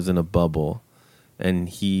wonder, lives in a bubble, and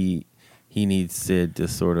he needs Sid to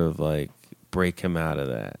sort of like break him out of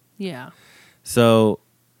that. Yeah. So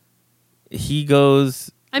he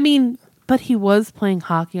goes, I mean, but he was playing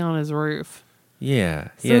hockey on his roof. Yeah,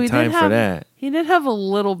 he So had did time for have- that. He did have a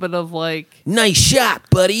little bit of like Nice shot,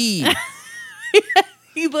 buddy.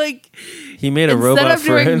 he like He made a instead robot of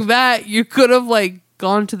doing friend. that, you could have like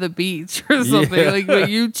gone to the beach or something. Yeah. Like, but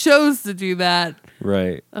you chose to do that.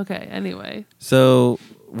 Right. Okay. Anyway, So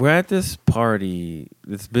we're at this party,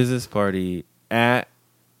 this business party at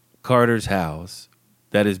Carter's house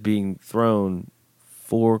that is being thrown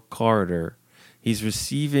for Carter. He's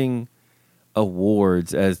receiving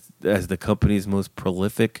awards as the company's most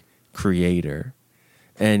prolific creator,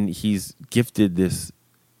 and he's gifted this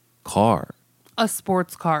car. a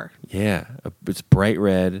sports car. Yeah, it's bright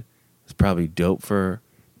red. It's probably dope for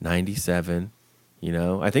 97. You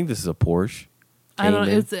know, I think this is a Porsche. I don't.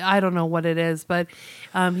 Cayman. I don't know what it is, but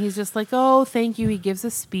he's just like, "Oh, thank you." He gives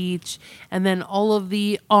a speech, and then all of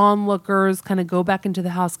the onlookers kind of go back into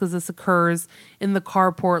the house because this occurs in the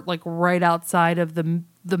carport, like right outside of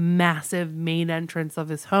the massive main entrance of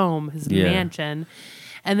his home, his Yeah. mansion.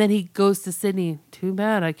 And then he goes to Sydney. Too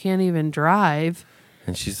bad I can't even drive.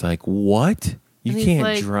 And she's like, "What? You And he's can't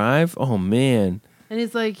like- drive? Oh man." And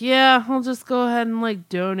he's like, "Yeah, I'll just go ahead and like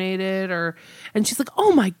donate it." And she's like,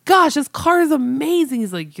 "Oh my gosh, this car is amazing."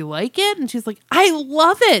 He's like, "You like it?" And she's like, "I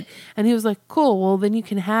love it." And he was like, "Cool, well then you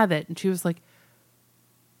can have it." And she was like,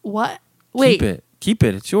 "What? Wait." Keep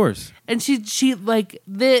it. It's yours. And she like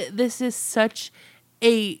this is such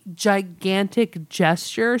a gigantic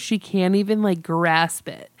gesture. She can't even like grasp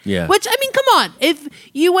it. Yeah. Which I mean, come on. If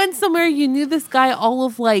you went somewhere, you knew this guy all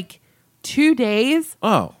of like 2 days.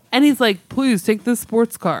 Oh. And he's like, "Please take this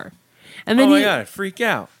sports car." And then Oh my he, god, I'd freak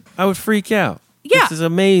out. I would freak out. Yeah. This is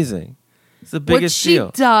amazing. It's the what biggest she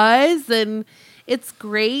deal. does, and it's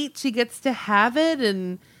great. She gets to have it,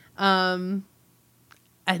 and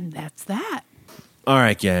that's that. All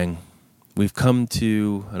right, gang. We've come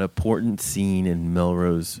to an important scene in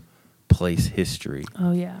Melrose Place history.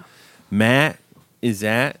 Oh yeah. Matt is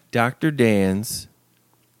at Dr. Dan's,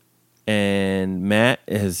 and Matt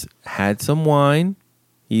has had some wine.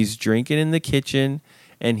 He's drinking in the kitchen,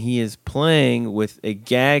 and he is playing with a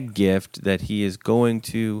gag gift that he is going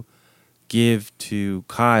to give to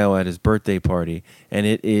Kyle at his birthday party. And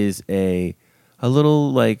it is a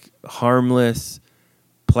little like harmless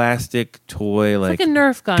plastic toy, Like a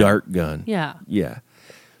Nerf gun. dart gun. Yeah. Yeah.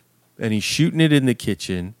 And he's shooting it in the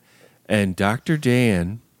kitchen. And Dr.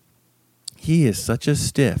 Dan, he is such a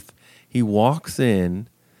stiff. He walks in,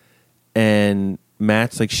 and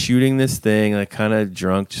Matt's like shooting this thing, like kind of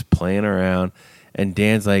drunk, just playing around. And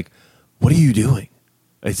Dan's like, "What are you doing?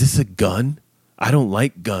 Is this a gun? I don't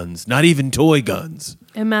like guns, not even toy guns."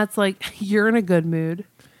 And Matt's like, "You're in a good mood."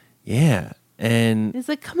 Yeah. And He's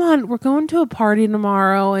like, "Come on, we're going to a party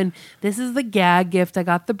tomorrow, and this is the gag gift I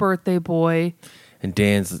got the birthday boy.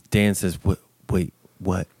 Dan says, "Wait,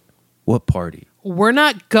 what? What party? We're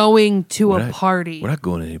not going to We're a not- party." We're not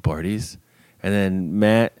going to any parties." And then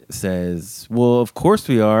Matt says, "Well, of course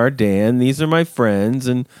we are, Dan. These are my friends,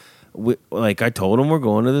 and like I told them, we're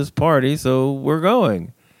going to this party, so we're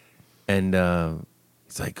going." And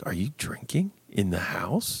he's like, "Are you drinking in the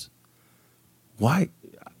house? Why?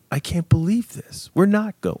 I can't believe this. We're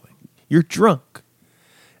not going. You're drunk."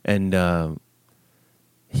 And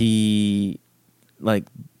he, like,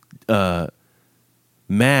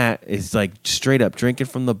 Matt is like straight up drinking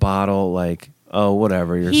from the bottle, like, "Oh,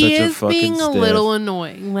 whatever. You're He such a is fucking being a stiff." little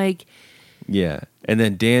annoying. Like, Yeah. And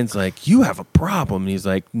then Dan's like, "You have a problem." And he's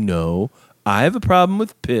like, "No, I have a problem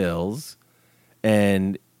with pills,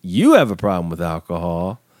 and you have a problem with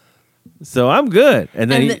alcohol. So I'm good."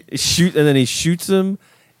 And then And he shoots him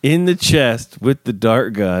in the chest with the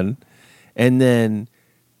dart gun. And then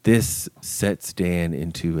this sets Dan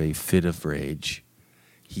into a fit of rage.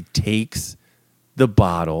 He takes the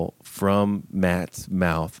bottle from Matt's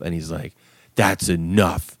mouth and he's like, "That's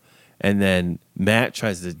enough." And then Matt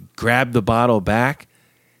tries to grab the bottle back,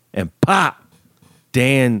 and pop!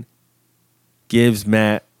 Dan gives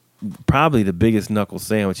Matt probably the biggest knuckle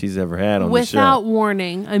sandwich he's ever had on the show. without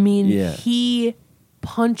warning. I mean, Yeah. he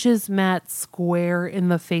punches Matt square in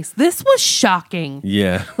the face. This was shocking.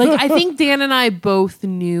 Yeah. Like, I think Dan and I both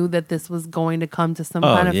knew that this was going to come to some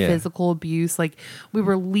Oh, kind of yeah. physical abuse. Like, we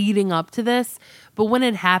were leading up to this. But when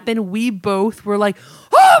it happened, we both were like,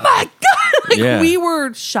 "Oh my God!" Like, Yeah. we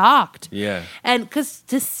were shocked. Yeah. And because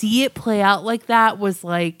to see it play out like that was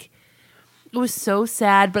like, it was so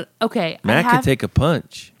sad. But okay. Matt could take a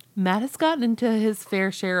punch. Matt has gotten into his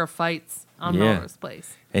fair share of fights on Yeah. Melrose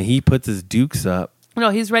Place. And he puts his dukes up. No,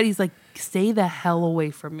 he's ready. He's like, "Stay the hell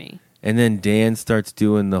away from me." And then Dan starts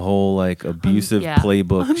doing the whole like abusive yeah.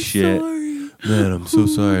 playbook I'm shit. sorry. "Man, I'm so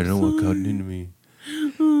sorry. I don't want gotten into me.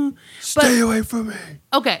 Stay away from me."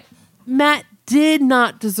 Okay. Matt did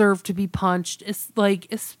not deserve to be punched,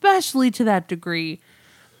 especially to that degree.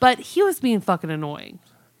 But he was being fucking annoying.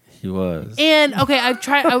 He was. And okay,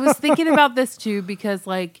 I was thinking about this too because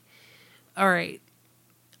all right,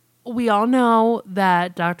 we all know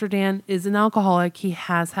that Dr. Dan is an alcoholic. He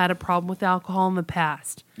has had a problem with alcohol in the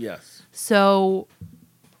past. Yes. So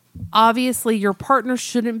obviously your partner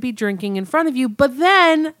shouldn't be drinking in front of you. But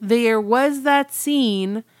then there was that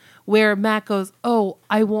scene where Matt goes, "Oh,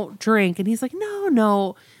 I won't drink." And he's like,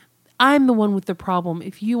 No, I'm the one with the problem.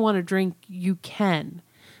 If you want to drink, you can.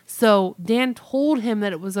 So Dan told him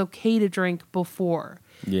that it was okay to drink before.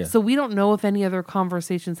 Yeah. So we don't know if any other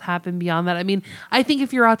conversations happen beyond that. I mean, I think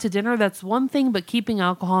if you're out to dinner, that's one thing, but keeping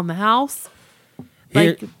alcohol in the house,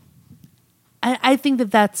 I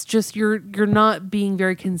think that's just you're not being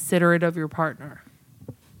very considerate of your partner.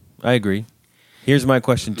 I agree. Here's my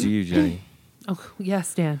question to you, Jenny. Oh,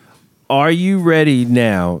 yes, Dan. Are you ready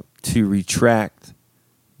now to retract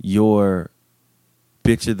your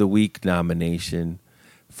Bitch of the Week nomination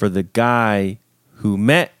for the guy who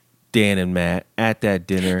met Dan and Matt at that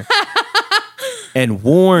dinner and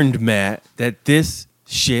warned Matt that this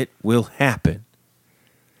shit will happen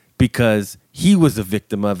because he was a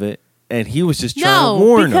victim of it and he was just trying to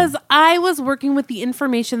warn him? No, because I was working with the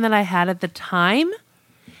information that I had at the time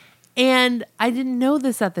and I didn't know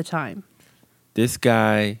this at the time. This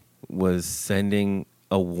guy was sending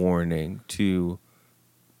a warning to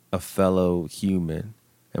a fellow human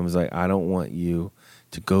and was like, I don't want you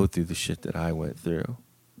to go through the shit that I went through.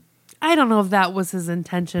 I don't know if that was his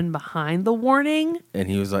intention behind the warning. And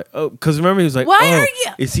he was like, oh, because remember he was like, Why are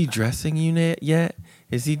you? Is he dressing you yet?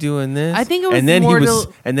 Is he doing this? I think it was and then more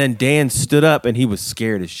and then Dan stood up and he was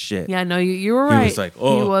scared as shit. Yeah, no, you were right. He was like,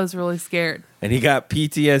 oh. He was really scared. And he got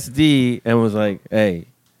PTSD and was like, hey,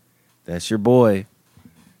 that's your boy.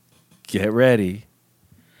 Get ready.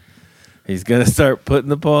 He's going to start putting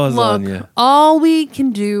the paws on you. All we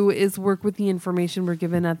can do is work with the information we're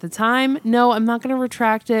given at the time. No, I'm not going to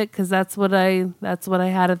retract it because that's what I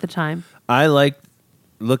had at the time. I like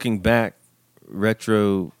looking back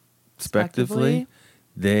retrospectively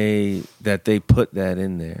they put that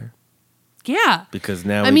in there. Yeah. Because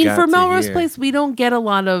now for Melrose Place, we don't get a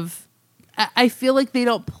lot of I feel like they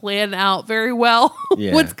don't plan out very well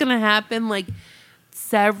what's going to happen like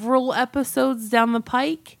several episodes down the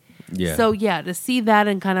pike. Yeah. So to see that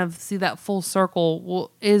and kind of see that full circle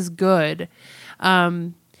is good.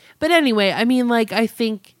 But anyway, I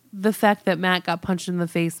think the fact that Matt got punched in the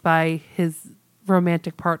face by his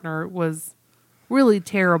romantic partner was really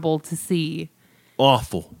terrible to see.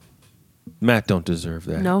 Awful. Matt don't deserve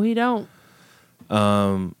that. No, he don't.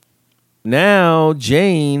 Now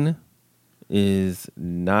Jane is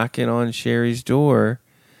knocking on Sherry's door,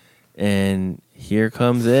 and here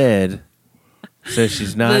comes Ed. Says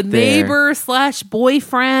she's not the there. neighbor /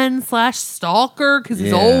 boyfriend / stalker because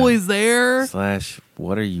he's always there. /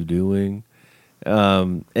 what are you doing?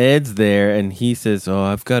 Ed's there and he says, oh,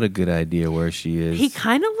 I've got a good idea where she is. He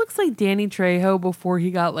kind of looks like Danny Trejo before he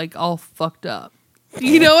got all fucked up.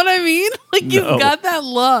 You know what I mean? He's got that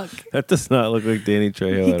look. That does not look like Danny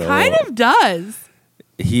Trejo at all. He kind of does.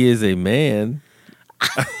 He is a man.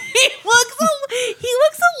 He looks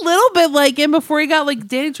a little bit like him before he got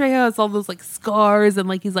Danny Trejo has all those scars and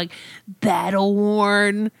he's battle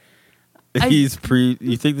worn. You think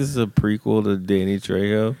this is a prequel to Danny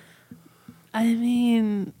Trejo?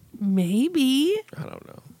 Maybe. I don't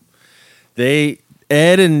know.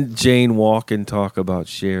 Ed and Jane walk and talk about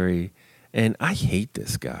Sherry, and I hate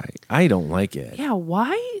this guy. I don't like Ed. Yeah,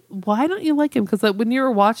 why don't you like him? Because when you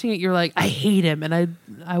were watching it, you're like, I hate him, and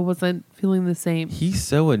I wasn't feeling the same. He's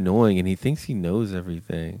so annoying, and he thinks he knows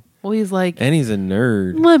everything. Well, he's like, and he's a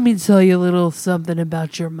nerd. Let me tell you a little something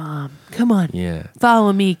about your mom. Come on,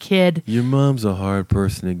 follow me, kid. Your mom's a hard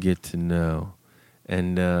person to get to know,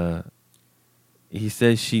 and he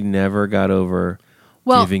says she never got over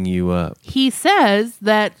giving you up. He says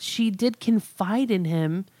that she did confide in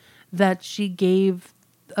him that she gave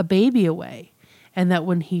a baby away. And that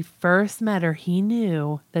when he first met her, he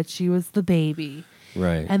knew that she was the baby.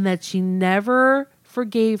 Right. And that she never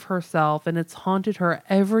forgave herself, and it's haunted her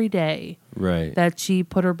every day. Right. That she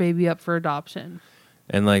put her baby up for adoption.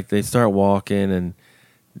 And they start walking, and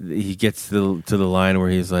he gets to the line where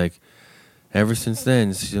he's like, ever since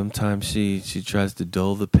then, sometimes she tries to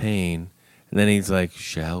dull the pain. And then he's like,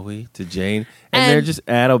 shall we? To Jane. And they're just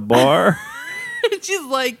at a bar. She's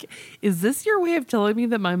like, is this your way of telling me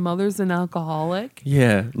that my mother's an alcoholic?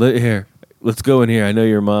 Yeah. Here, let's go in here. I know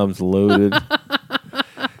your mom's loaded.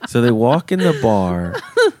 So they walk in the bar.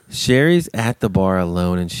 Sherry's at the bar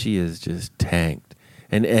alone, and she is just tanked.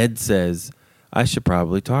 And Ed says, I should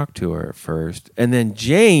probably talk to her first. And then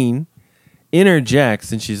Jane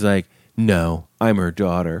interjects and she's like, no, I'm her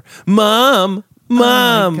daughter. Mom.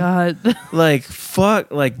 Oh my God. Like,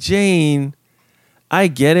 fuck. Like, Jane, I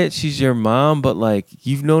get it. She's your mom, but like,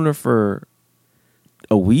 you've known her for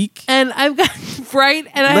a week. And I've got, right?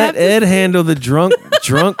 And I Let Ed handle the drunk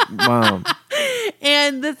mom.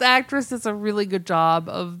 And this actress does a really good job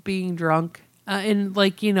of being drunk and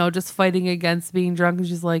like, you know, just fighting against being drunk. And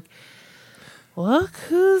she's like, look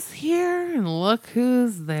who's here and look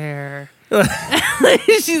who's there.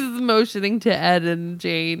 She's motioning to Ed and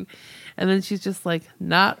Jane. And then she's just like,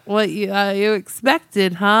 not what you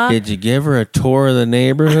expected, huh? Did you give her a tour of the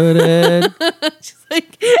neighborhood, Ed? She's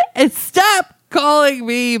like, and stop calling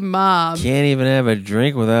me mom. Can't even have a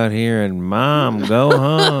drink without hearing mom, go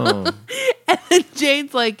home. And then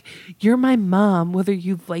Jane's like, you're my mom, whether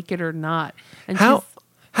you like it or not. And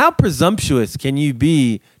How presumptuous can you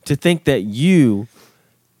be to think that you,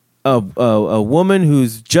 a woman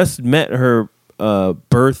who's just met her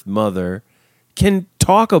birth mother, can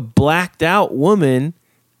talk a blacked out woman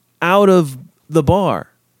out of the bar?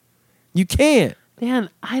 You can't. Man,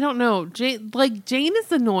 I don't know. Jane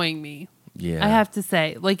is annoying me. Yeah. I have to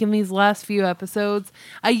say, like in these last few episodes,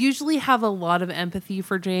 I usually have a lot of empathy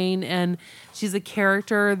for Jane, and she's a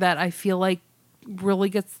character that I feel like really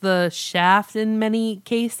gets the shaft in many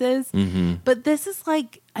cases. Mm-hmm. But this is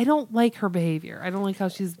like, I don't like her behavior. I don't like how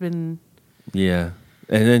she's been. Yeah.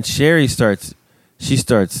 And then Sherry starts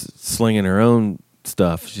slinging her own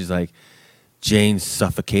stuff. She's like, Jane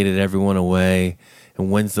suffocated everyone away. And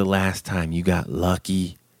when's the last time you got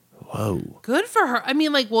lucky? Whoa. Good for her. I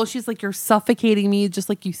mean, like, well, she's like, you're suffocating me just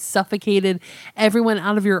like you suffocated everyone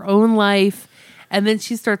out of your own life. And then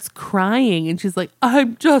she starts crying and she's like,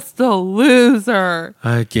 I'm just a loser.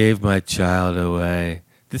 I gave my child away.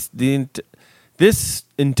 This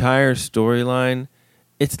entire storyline,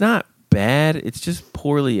 it's not bad. It's just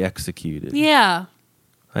poorly executed. Yeah.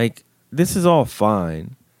 Like, this is all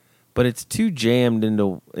fine, but it's too jammed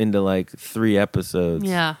into like 3 episodes.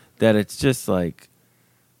 Yeah. That it's just like,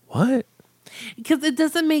 what? Because it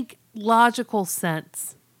doesn't make logical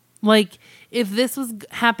sense. Like, if this was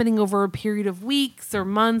happening over a period of weeks or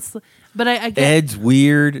months, but I get Ed's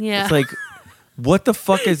weird. Yeah. It's like, what the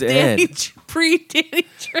fuck is Ed? Danny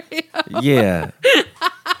Trejo. Yeah.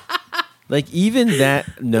 Like, even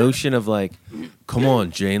that notion of like, come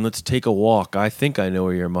on, Jane, let's take a walk. I think I know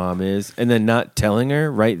where your mom is. And then not telling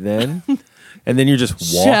her right then. And then you're just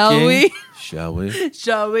walking. Shall we?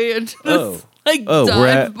 Shall we? Into this, dive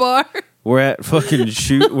we're bar. We're at fucking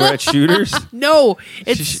we're at Shooters. No,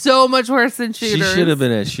 it's so much worse than Shooters. She should have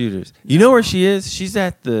been at Shooters. You know where she is? She's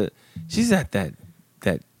at that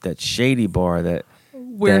shady bar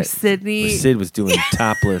where Sid was doing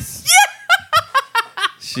topless.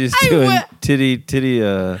 She's doing titty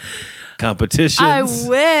competitions. I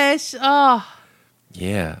wish. Oh.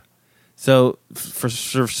 Yeah. So for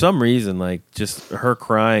some reason, like just her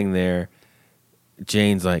crying there,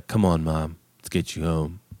 Jane's like, "Come on, Mom, let's get you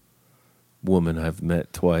home." Woman I've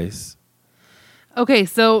met twice. Okay,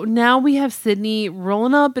 so now we have Sydney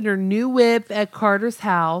rolling up in her new whip at Carter's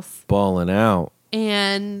house, balling out,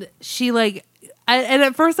 and she like. And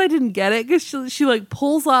at first I didn't get it because she like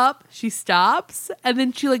pulls up, she stops, and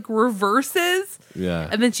then she like reverses. Yeah.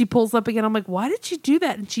 And then she pulls up again. I'm like, why did she do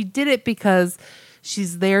that? And she did it because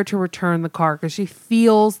she's there to return the car because she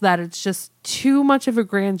feels that it's just too much of a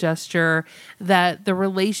grand gesture, that the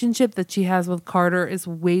relationship that she has with Carter is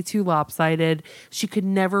way too lopsided. She could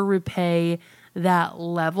never repay that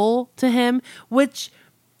level to him, which...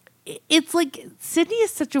 It's like Sydney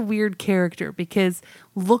is such a weird character because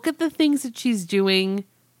look at the things that she's doing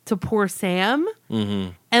to poor Sam.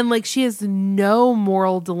 Mm-hmm. And like she has no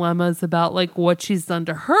moral dilemmas about like what she's done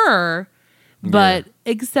to her, but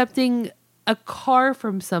accepting a car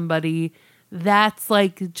from somebody, that's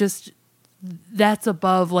like just, that's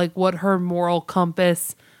above like what her moral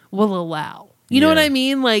compass will allow. You know what I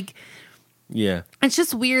mean? Like, yeah, it's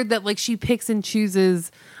just weird that like she picks and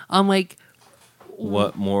chooses on like,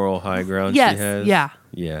 what moral high ground she has. Yeah.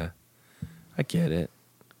 I get it.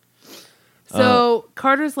 So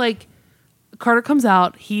Carter comes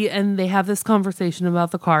out, and they have this conversation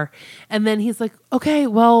about the car. And then he's like, okay,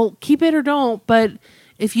 well, keep it or don't. But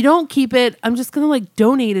if you don't keep it, I'm just going to like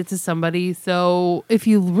donate it to somebody. So if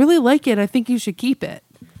you really like it, I think you should keep it.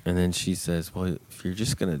 And then she says, well, if you're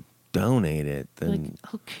just going to donate it, then like,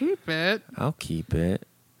 I'll keep it. I'll keep it.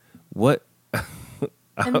 What?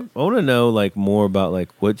 I want to know like more about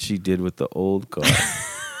like what she did with the old car.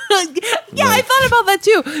 Yeah, I thought about that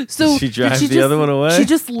too. So she drives the other one away? She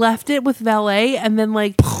just left it with valet and then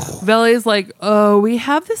like Valet's like, oh, we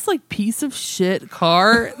have this like piece of shit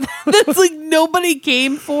car that's like nobody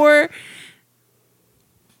came for.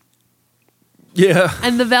 Yeah.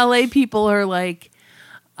 And the valet people are like,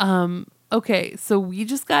 okay, so we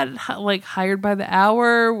just got like hired by the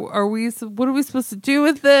hour. What are we supposed to do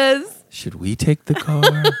with this? Should we take the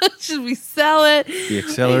car? Should we sell it? The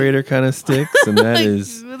accelerator kind of sticks, and that Like,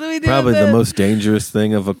 is what do we do probably with the this? most dangerous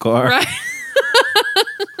thing of a car. Right.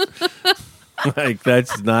 Like,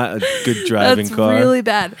 that's not a good driving That's car. really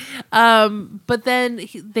bad. But then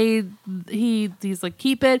he's like,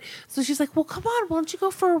 keep it. So she's like, well, come on, why don't you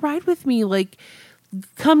go for a ride with me? Like,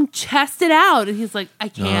 come test it out. And he's like, I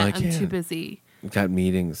can't. I'm too can't. busy. Got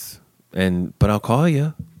meetings, but I'll call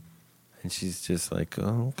you. And she's just like,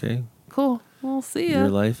 oh, okay. Cool. We'll see Your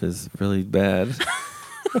ya. life is really bad.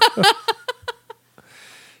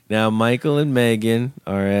 Now, Michael and Megan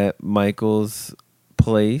are at Michael's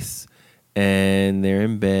place, and they're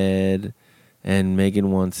in bed, and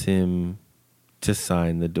Megan wants him to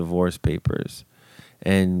sign the divorce papers.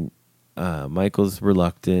 And Michael's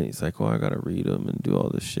reluctant. He's like, well, I got to read them and do all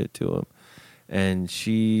this shit to him. And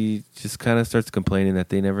she just kind of starts complaining that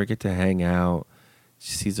they never get to hang out.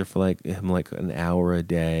 She sees her for him like an hour a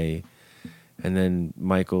day. And then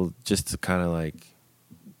Michael, just to kind of like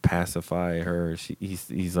pacify her,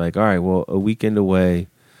 he's like, all right, well, a weekend away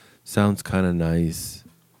sounds kind of nice.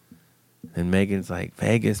 And Megan's like,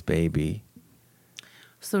 Vegas, baby.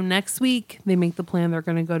 So next week, they make the plan they're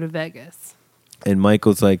going to go to Vegas. And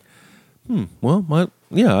Michael's like, well,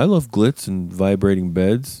 I love glitz and vibrating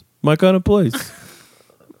beds. My kind of place.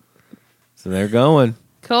 So they're going.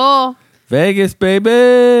 Cool. Vegas,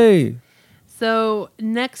 baby. So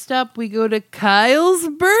next up, we go to Kyle's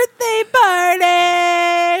birthday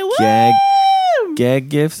party. Woo! Gag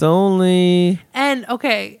gifts only. And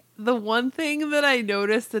okay, the one thing that I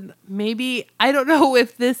noticed, and maybe I don't know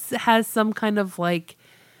if this has some kind of like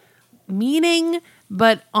meaning,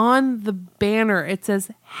 but on the banner it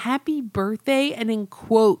says "Happy Birthday" and in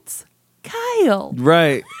quotes, Kyle.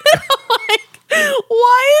 Right. Like,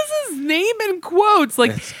 why is his name in quotes?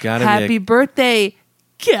 Like, It's gotta be "Happy Birthday,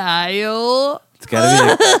 Kyle." It's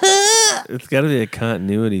gotta be a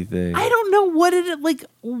continuity thing. I don't know what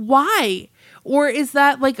why? Or is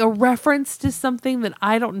that like a reference to something that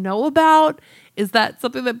I don't know about? Is that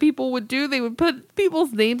something that people would do? They would put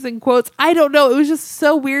people's names in quotes. I don't know. It was just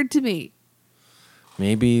so weird to me.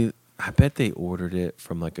 Maybe, I bet they ordered it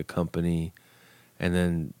from like a company, and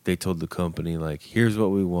then they told the company like, here's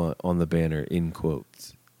what we want on the banner in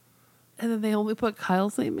quotes. And then they only put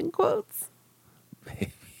Kyle's name in quotes.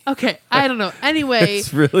 Okay, I don't know. Anyway,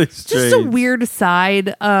 It's really strange. just a weird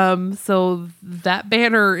aside. So that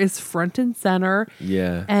banner is front and center,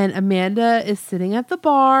 Yeah. and Amanda is sitting at the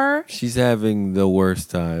bar. She's having the worst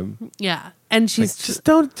time. Yeah, and Like, she's just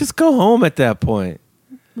go home at that point.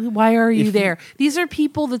 why are you If- there? These are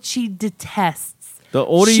people that she detests. The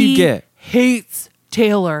older She you get, hates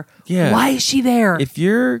Taylor. Yeah. Why is she there? if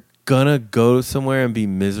you're gonna go somewhere and be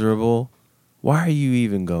miserable, why are you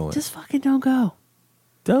even going? Just fucking don't go.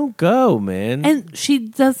 Don't go, man. And she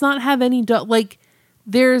does not have any dog. Like,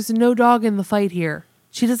 there's no dog in the fight here.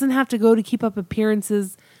 She doesn't have to go to keep up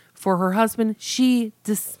appearances for her husband. She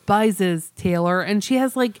despises Taylor, and she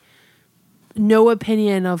has like no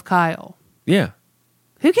opinion of Kyle. yeah.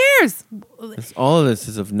 Who cares? All of this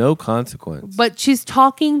is of no consequence. But she's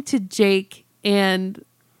talking to Jake and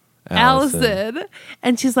Allison,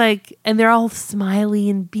 and she's like, and they're all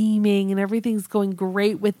smiley and beaming, and everything's going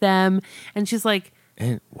great with them. And she's like,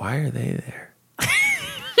 And why are they there?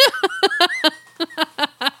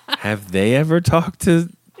 Have they ever talked to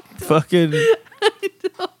fucking... I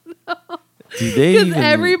don't know. Do they because even...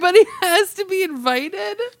 everybody has to be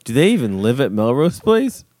invited. Do they even live at Melrose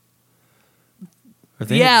Place? Are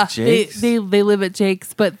they Yeah, at Jake's? they live at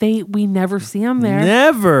Jake's, but we never see them there.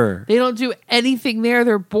 Never. They don't do anything there.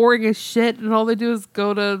 They're boring as shit, and all they do is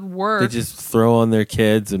go to work. They just throw on their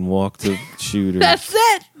kids and walk to shooters. That's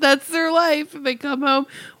it. That's their life. And they come home,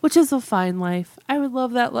 which is a fine life. I would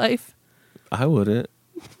love that life. I wouldn't.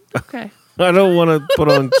 Okay. I don't want to put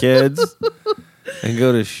on kids and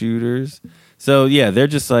go to shooters. So, yeah, they're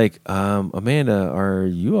just like, Amanda, are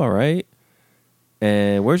you all right?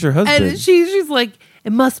 And where's your husband? And she's like,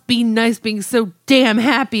 it must be nice being so damn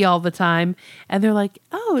happy all the time. And they're like,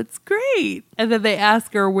 oh, it's great. And then they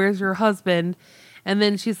ask her, where's your husband? And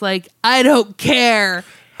then she's like, I don't care.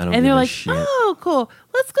 I don't And give they're a like, shit. oh, cool.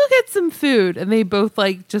 Let's go get some food. And they both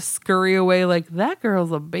like just scurry away like, that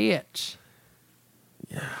girl's a bitch.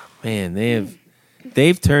 Man,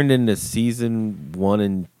 they've turned into season 1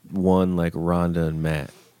 and 1 like Rhonda and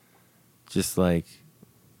Matt. Just like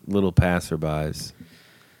little passerbys.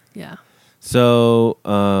 Yeah. So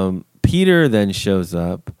Peter then shows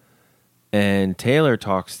up, and Taylor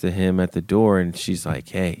talks to him at the door, and she's like,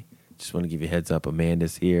 "Hey, just want to give you a heads up.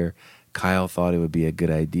 Amanda's here. Kyle thought it would be a good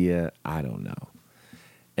idea. I don't know."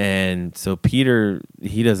 And so Peter,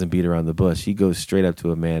 he doesn't beat around the bush. He goes straight up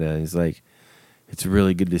to Amanda, and he's like, "It's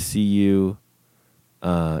really good to see you."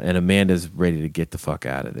 And Amanda's ready to get the fuck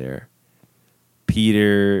out of there.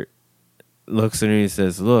 Peter looks at her and he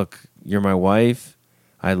says, "Look, you're my wife.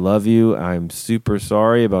 I love you. I'm super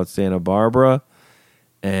sorry about Santa Barbara."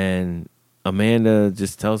 And Amanda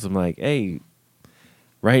just tells him like, "Hey,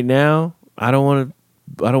 right now, I don't want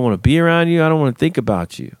to be around you. I don't want to think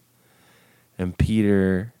about you." And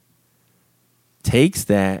Peter takes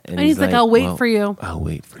that and he's like, "I'll wait "Well, for you. I'll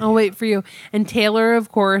wait for you. I'll wait for you." And Taylor,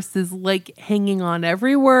 of course, is like hanging on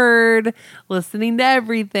every word, listening to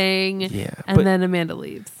everything. Yeah, And but- then Amanda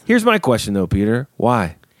leaves. Here's my question though, Peter.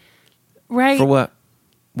 Why? Right. For what?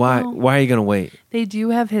 Why? Well- Why are you gonna wait? They do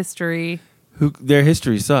have history. Their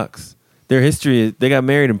history sucks. Their history is they got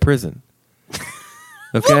married in prison.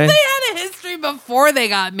 Okay? Well, they had a history before they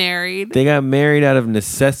got married. They got married out of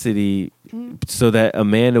necessity so that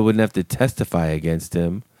Amanda wouldn't have to testify against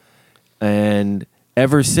him. And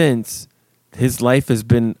ever since, his life has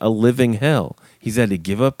been a living hell. He's had to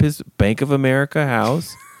give up his Bank of America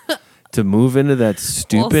house to move into that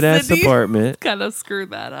stupid ass Sydney apartment. kind of screwed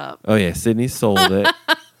that up. Oh, yeah, Sydney sold it.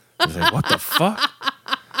 I was like, what the fuck?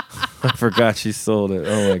 I forgot she sold it.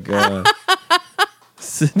 Oh, my God.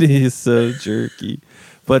 Sydney is so jerky.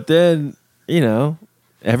 But then,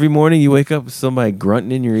 every morning you wake up with somebody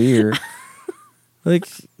grunting in your ear. Like,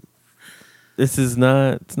 it's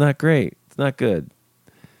not great. It's not good.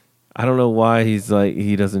 I don't know why he's like,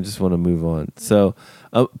 he doesn't just want to move on. So,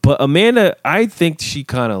 but Amanda, I think she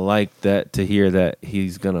kind of liked that to hear that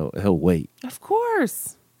he'll wait. Of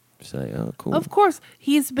course. She's like, oh, cool. Of course.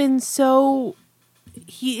 He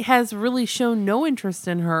has really shown no interest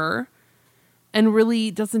in her and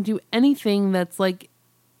really doesn't do anything that's like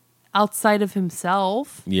outside of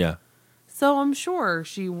himself. Yeah. So I'm sure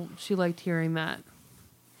she liked hearing that.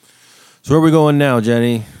 So where are we going now,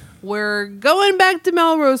 Jenny? We're going back to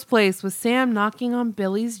Melrose Place with Sam knocking on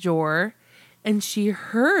Billy's door, and she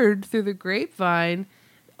heard through the grapevine.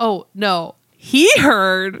 Oh, no. He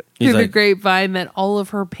heard through the grapevine that all of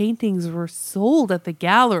her paintings were sold at the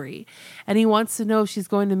gallery. And he wants to know if she's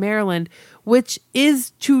going to Maryland, which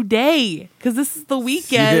is today, because this is the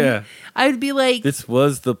weekend. Yeah. I'd be like, This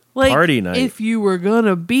was the like, party night. if you were going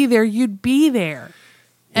to be there, you'd be there.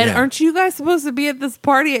 And Yeah. aren't you guys supposed to be at this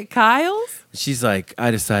party at Kyle's? She's like,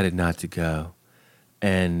 I decided not to go.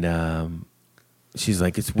 And she's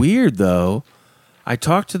like, it's weird, though. I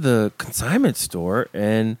talked to the consignment store,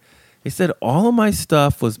 and they said all of my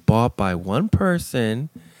stuff was bought by one person,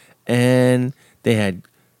 and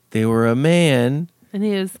they were a man, And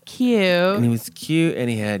he was cute. and he was cute, and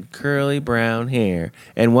he had curly brown hair.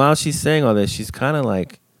 And while she's saying all this, she's kind of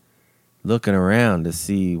like looking around to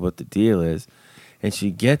see what the deal is. And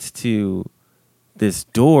she gets to this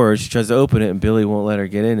door. She tries to open it, and Billy won't let her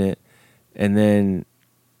get in it. And then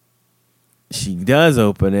she does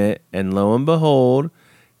open it, and lo and behold,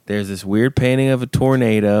 there's this weird painting of a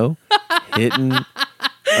tornado hitting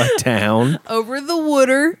a town. Over the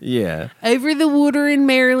water. Yeah, Over the water in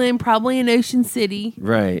Maryland, probably in Ocean City.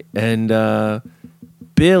 right. And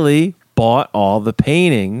Billy bought all the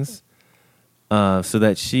paintings so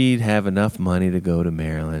that she'd have enough money to go to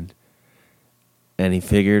Maryland. And he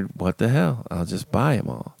figured, what the hell? I'll just buy them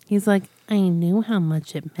all. He's like, I knew how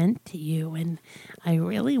much it meant to you, and I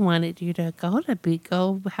really wanted you to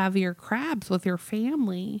go have your crabs with your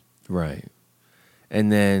family. Right.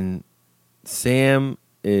 And then Sam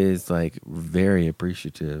is like very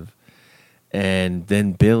appreciative. And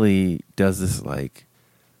then Billy does this like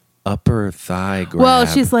upper thigh grab. Well,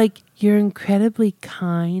 she's like, you're incredibly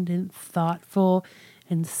kind and thoughtful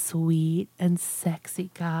and sweet and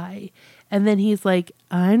sexy guy. And then he's like,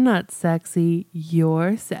 I'm not sexy,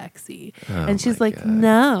 you're sexy. Oh and she's my like, God.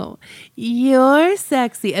 no, you're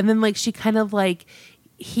sexy. And then like she kind of like,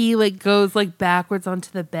 he like goes like backwards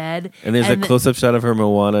onto the bed. And there's a close-up shot of her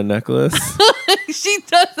Moana necklace She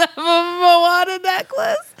does have a Moana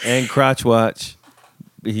necklace. and crotch watch.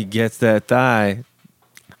 He gets that thigh,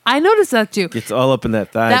 I noticed that too. gets all up in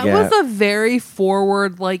that thigh That gap. was a very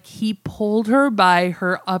forward, like he pulled her by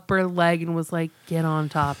her upper leg and was like, get on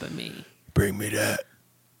top of me. Bring me that.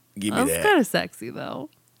 Give me That was that. kind of sexy though.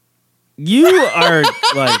 You are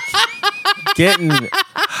like getting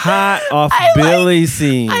hot off Billy's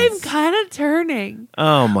scenes. I'm kind of turning.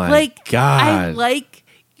 Oh my Like, God. I like,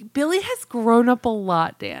 Billy has grown up a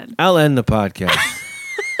lot, Dan. I'll end the podcast.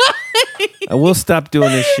 I will stop doing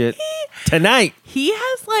this shit tonight. He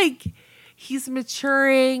has like, he's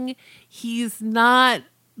maturing. He's not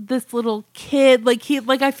this little kid. Like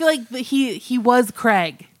I feel like he was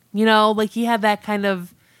Craig. You know, like he had that kind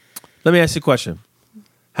of. Let me ask you a question.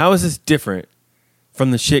 How is this different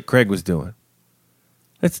from the shit Craig was doing?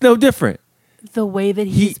 It's no different. The way that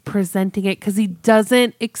he's presenting it, because he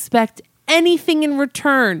doesn't expect anything in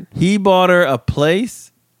return. He bought her a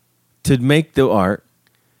place to make the art.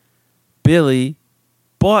 Billy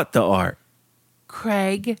bought the art.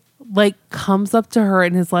 Craig like comes up to her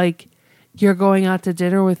and is like, "You're going out to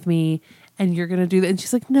dinner with me and you're going to do that." And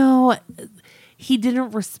she's like, "No." He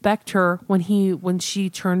didn't respect her when she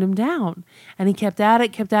turned him down. And he kept at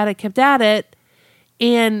it.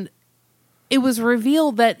 And it was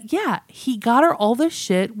revealed that, yeah, he got her all this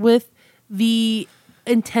shit with the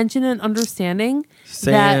intention and understanding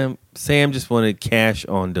Sam just wanted cash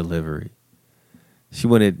on delivery. She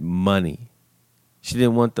wanted money. She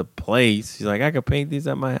didn't want the place. She's like, I could paint these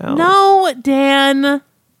at my house. No, Dan.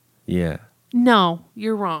 Yeah. No,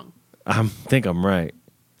 you're wrong. I think I'm right.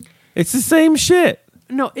 It's the same shit.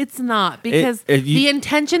 No, it's not, because If you- the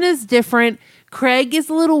intention is different. Craig is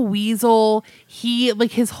a little weasel. He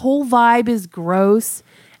like his whole vibe is gross,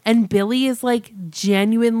 and Billy is like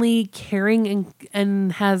genuinely caring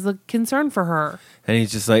and has a concern for her. And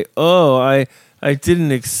he's just like, oh, I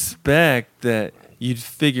didn't expect that you'd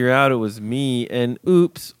figure out it was me. And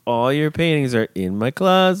oops, all your paintings are in my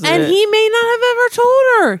closet. And he may not have ever told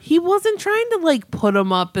her. He wasn't trying to like put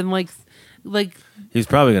them up and like. He's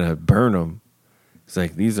probably going to burn them. It's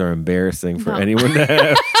like, these are embarrassing for anyone to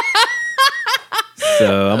have.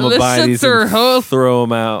 So I'm going to buy these and throw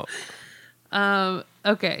them out.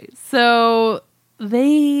 Okay, so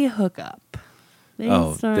they hook up.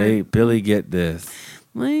 Billy, get this.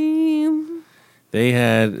 They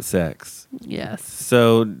had sex. Yes.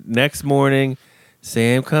 So next morning,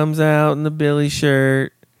 Sam comes out in the Billy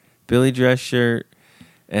dress shirt,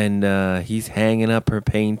 and he's hanging up her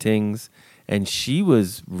paintings. And she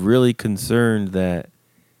was really concerned that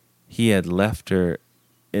he had left her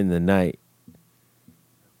in the night,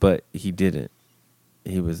 but he didn't.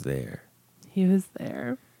 He was there.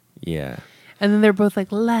 Yeah. And then they're both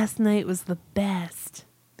like, last night was the best.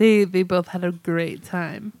 They both had a great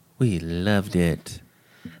time. We loved it.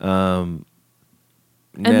 And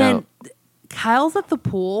then Kyle's at the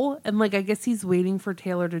pool, and like I guess he's waiting for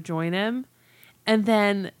Taylor to join him. And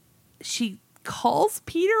then she calls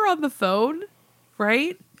Peter on the phone,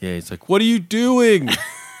 right? Yeah, he's like, "What are you doing?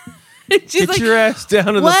 She's Get like, your ass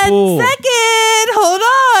down to the pool." 1 second, hold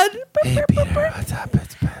on. Hey, Peter, what's up?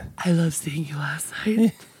 It's been I love seeing you last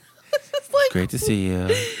night. It's like, great to see you.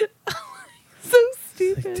 so It's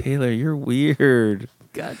stupid. like, Taylor, you're weird.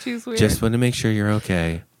 God, she's weird. Just want to make sure you're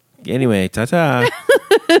okay. Anyway, ta-ta.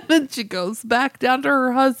 Then she goes back down to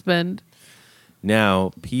her husband.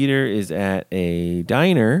 Now, Peter is at a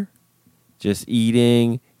diner, just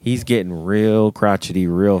eating. He's getting real crotchety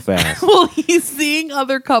real fast. Well, he's seeing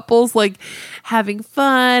other couples like having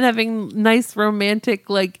fun, having nice romantic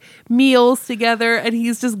like meals together, and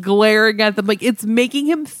he's just glaring at them. Like it's making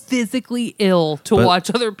him physically ill to watch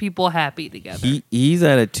other people happy together. He's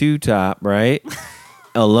at a two-top, right?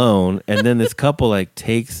 Alone. And then this couple like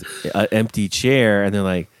takes an empty chair, and they're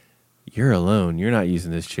like, "You're alone. You're not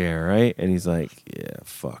using this chair, right?" And he's like, "Yeah,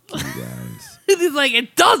 fuck you guys." He's like,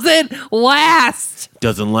 it doesn't last.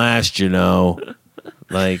 Doesn't last, you know.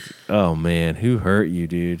 Like, oh man, who hurt you,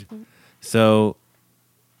 dude? So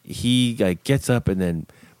he like gets up, and then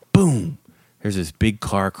boom, there's this big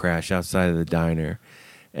car crash outside of the diner,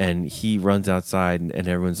 and he runs outside, and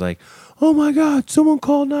everyone's like, "Oh my God, someone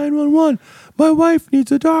called 911. My wife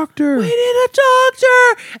needs a doctor. We need a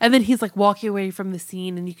doctor." And then he's like walking away from the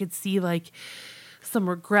scene, and you could see like some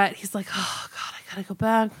regret. He's like, "Oh God, I gotta go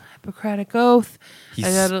back. Hippocratic oath. He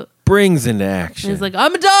I gotta." springs into action. And he's like,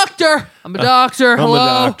 "I'm a doctor. I'm a doctor. I'm Hello. a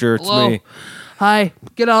doctor. It's Hello. me." Hi,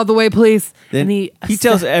 get out of the way, please." Then And he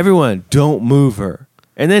tells everyone, "Don't move her,"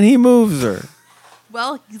 and then he moves her.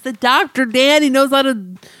 well, he's a doctor, Dan. He knows how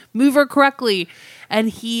to move her correctly. And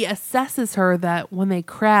he assesses her that when they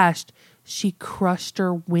crashed, she crushed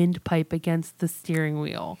her windpipe against the steering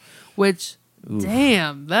wheel, which,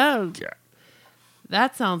 damn,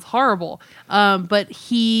 that sounds horrible. But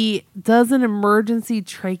he does an emergency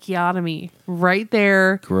tracheotomy right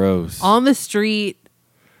there. Gross. On the street.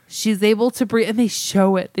 She's able to breathe, and they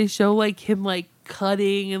show it. They show like him like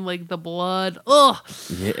cutting and like the blood. Ugh.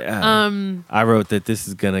 Yeah. I wrote that this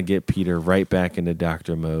is gonna get Peter right back into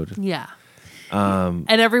doctor mode. Yeah. And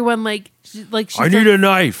everyone I need a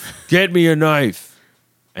knife. Get me a knife.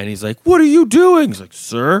 And he's like, "What are you doing?" He's like,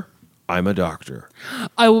 "Sir, I'm a doctor.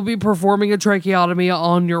 I will be performing a tracheotomy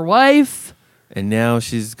on your wife. And now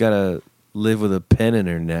she's got to live with a pen in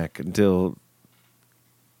her neck until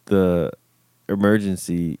the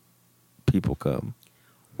emergency people come.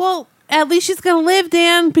 Well, at least she's going to live,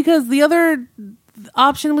 Dan, because the other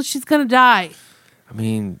option was she's going to die. I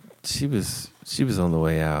mean, she was on the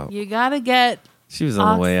way out. You got to get... She was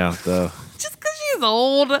on the way out, though. Just because she's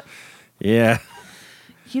old. Yeah.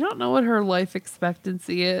 You don't know what her life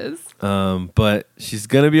expectancy is. But she's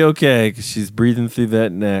going to be okay because she's breathing through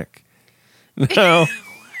that neck. No.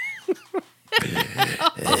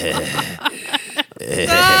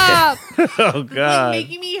 Stop! Oh, God. It's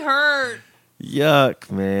making me hurt.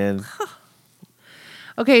 Yuck, man.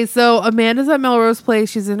 Okay, so Amanda's at Melrose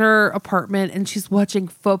Place. She's in her apartment and she's watching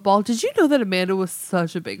football. Did you know that Amanda was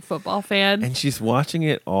such a big football fan? And she's watching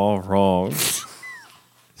it all wrong.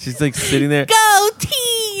 She's like sitting there. Go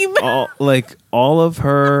team! All of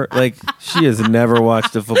her, like, she has never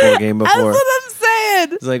watched a football game before. That's what I'm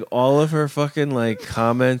saying. It's like all of her fucking like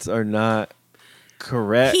comments are not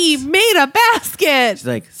correct. He made a basket. She's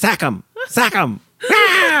like, sack him.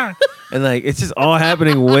 Ah! And like, it's just all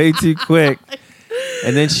happening way too quick.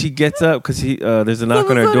 And then she gets up because there's a knock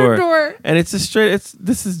on her door, and it's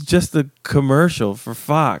this is just a commercial for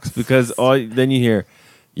Fox because then you hear,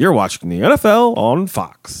 you're watching the NFL on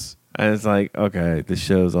Fox, and it's like, okay, the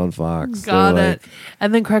show's on Fox. Got it.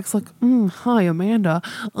 And then Craig's like, hi, Amanda.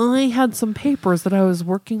 I had some papers that I was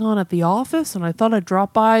working on at the office, and I thought I'd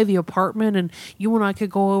drop by the apartment, and you and I could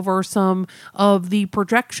go over some of the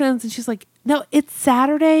projections. And she's like, no, it's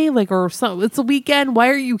Saturday, it's a weekend. Why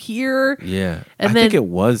are you here? Yeah. And I think it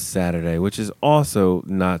was Saturday, which is also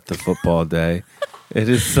not the football day. It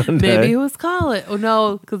is Sunday. Maybe it was college. Oh,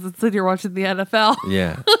 no, because it's when you're watching the NFL.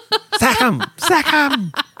 Yeah. Sack him.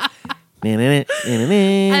 And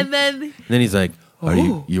then he's like, are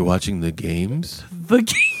you watching the games?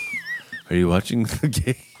 Are you watching the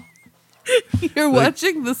game? You're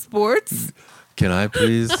watching the sports? Can I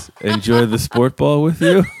please enjoy the sport ball with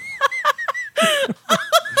you?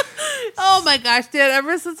 Oh my gosh, Dan,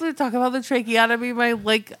 ever since we talk about the tracheotomy, my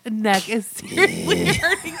neck is seriously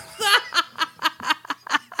hurting.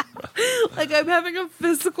 I'm having a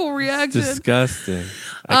physical reaction. Disgusting.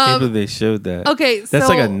 I can't believe they showed that. Okay, that's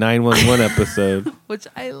like a 911 episode. Which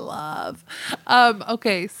I love.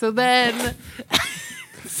 Okay, so then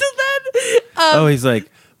he's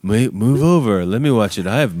like, move over. Let me watch it.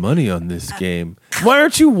 I have money on this game. Why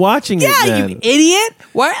aren't you watching it then? You idiot.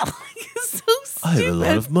 Why? So stupid. I have a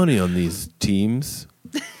lot of money on these teams.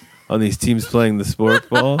 On these teams playing the sport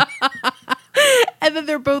ball. And then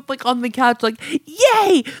they're both on the couch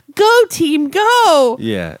yay, go team, go.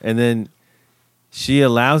 Yeah, and then she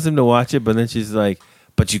allows him to watch it, but then she's like,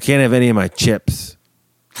 but you can't have any of my chips.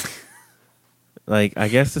 I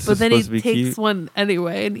guess this is supposed to be cute. But then he takes one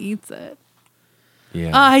anyway and eats it.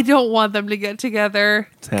 Yeah. I don't want them to get together.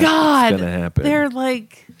 God. It's gonna happen. They're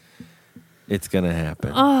it's gonna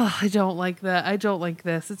happen. Oh, I don't like that. I don't like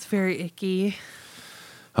this. It's very icky.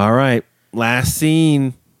 All right. Last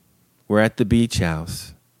scene. We're at the beach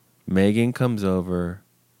house. Megan comes over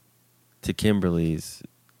to Kimberly's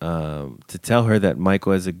to tell her that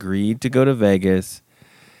Michael has agreed to go to Vegas.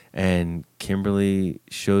 And Kimberly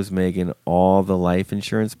shows Megan all the life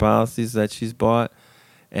insurance policies that she's bought.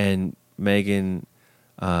 And Megan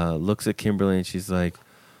looks at Kimberly and she's like,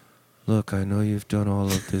 look, I know you've done all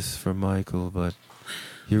of this for Michael, but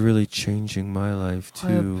you're really changing my life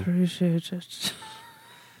too. I appreciate it.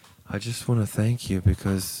 I just want to thank you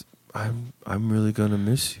because I'm really gonna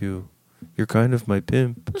miss you. You're kind of my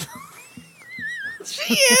pimp.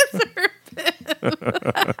 She is her pimp.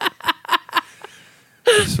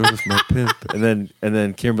 You're sort of my pimp. And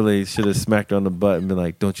then Kimberly should have smacked her on the butt and been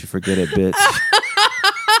like, don't you forget it, bitch.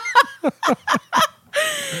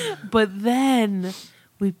 But then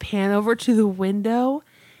we pan over to the window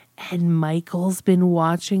and Michael's been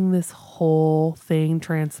watching this whole thing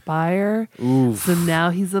transpire. Oof. So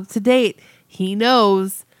now he's up to date. He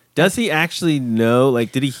knows. Does he actually know?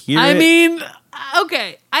 Did he hear it? I mean,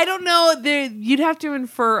 okay. I don't know. You'd have to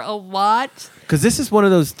infer a lot. Because this is one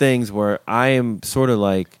of those things where I am sort of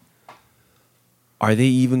are they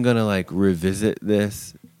even going to revisit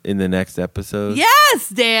this in the next episode? Yes,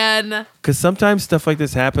 Dan. Because sometimes stuff like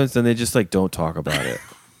this happens and they just don't talk about it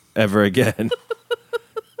ever again.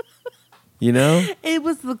 You know? It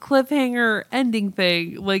was the cliffhanger ending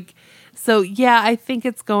thing. So yeah, I think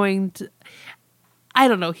it's going to... I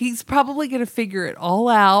don't know. He's probably going to figure it all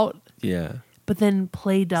out. Yeah. But then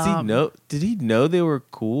play dumb. Did he know they were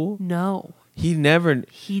cool? No. He never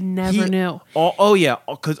knew. Oh yeah,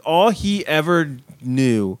 because all he ever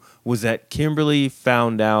knew was that Kimberly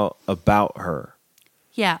found out about her.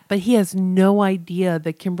 Yeah, but he has no idea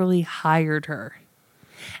that Kimberly hired her.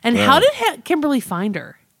 And Well, how did Kimberly find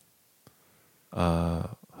her?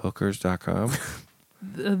 Hookers.com,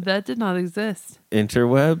 That did not exist.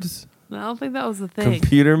 interwebs, I don't think that was the thing.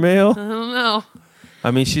 computer mail. I don't know.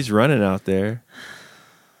 I mean, she's running out there.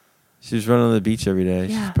 She's running on the beach every day.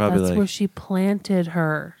 Yeah, She's probably that's like, where she planted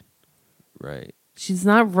her. right. She's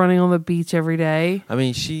not running on the beach every day. I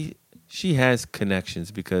mean, she has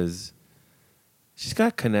connections because she's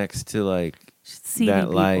got connects to like She's seeing that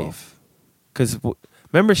people. life. Because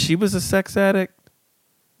remember, she was a sex addict.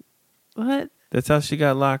 What? That's how she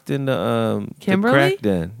got locked into the Kimberly? crack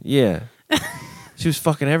den. Yeah, she was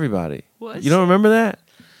fucking everybody. Was You don't she? remember that?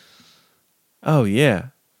 Oh yeah,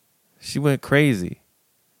 she went crazy,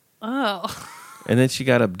 Oh. and then she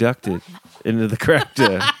got abducted into the crack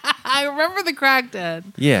den. I remember the crack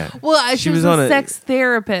den. Yeah. Well, she was a sex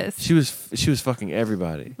therapist. She was fucking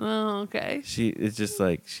everybody. Oh, okay. It's just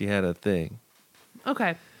like she had a thing.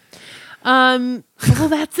 Okay. Well,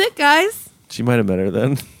 that's it, guys. She might have met her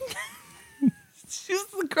then. She was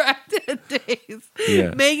the crack den days.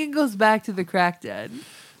 Yeah. Megan goes back to the crack den.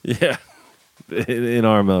 Yeah. In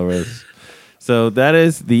our Melrose. So that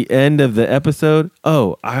is the end of the episode.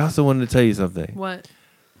 Oh, I also wanted to tell you something. What?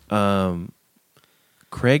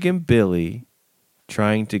 Craig and Billy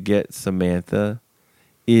trying to get Samantha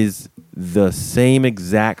is the same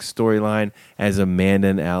exact storyline as Amanda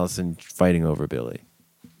and Allison fighting over Billy.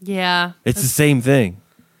 Yeah. It's the same thing.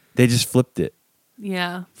 They just flipped it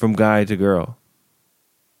Yeah. from guy to girl.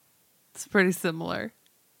 It's pretty similar.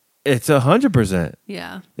 It's 100%.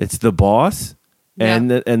 Yeah. It's the boss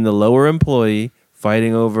and the lower employee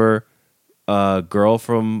fighting over a girl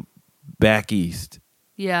from back east.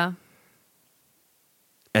 Yeah.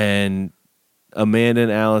 And Amanda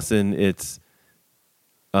and Allison, it's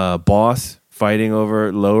boss fighting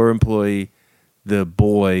over lower employee, the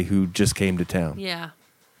boy who just came to town. Yeah.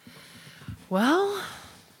 Well,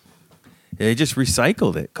 They just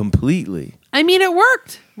recycled it completely. I mean, it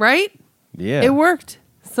worked, right? Yeah. It worked.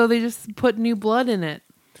 So they just put new blood in it.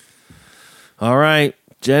 All right,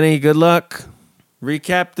 Jenny, good luck.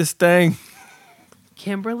 Recap this thing.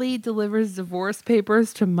 Kimberly delivers divorce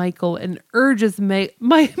papers to Michael and urges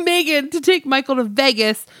Megan to take Michael to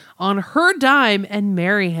Vegas on her dime and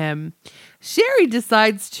marry him. Sherry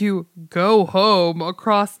decides to go home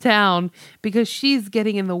across town because she's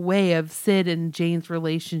getting in the way of Sid and Jane's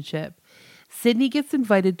relationship. Sydney gets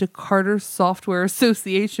invited to Carter's Software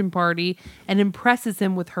Association party and impresses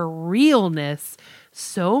him with her realness,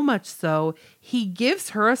 so much so he gives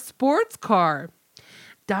her a sports car.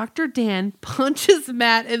 Dr. Dan punches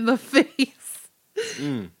Matt in the face.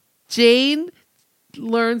 Jane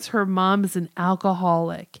learns her mom is an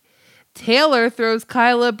alcoholic. Taylor throws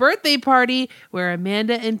Kyla a birthday party where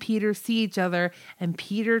Amanda and Peter see each other, and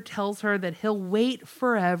Peter tells her that he'll wait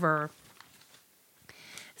forever.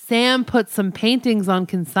 Sam puts some paintings on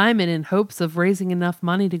consignment in hopes of raising enough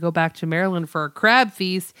money to go back to Maryland for a crab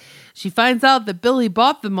feast. She finds out that Billy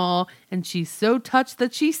bought them all, and she's so touched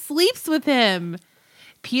that she sleeps with him.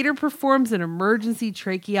 Peter performs an emergency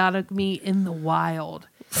tracheotomy in the wild.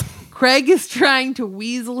 Craig is trying to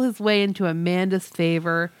weasel his way into Amanda's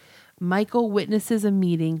favor. Michael witnesses a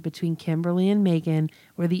meeting between Kimberly and Megan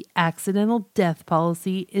where the accidental death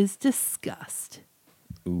policy is discussed.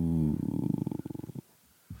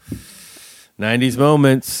 90s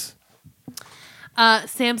moments.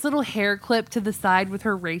 Sam's little hair clip to the side with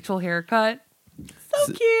her Rachel haircut.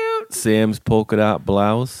 So cute. Sam's polka dot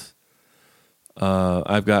blouse.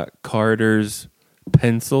 I've got Carter's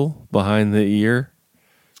pencil behind the ear.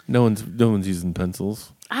 No one's using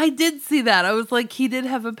pencils. I did see that. I was like, he did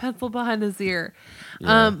have a pencil behind his ear.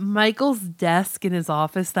 Yeah. Michael's desk in his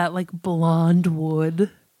office, that like blonde wood.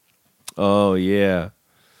 Oh yeah.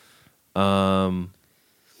 The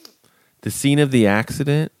scene of the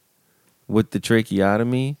accident with the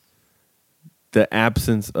tracheotomy, the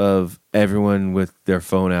absence of everyone with their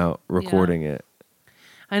phone out recording it.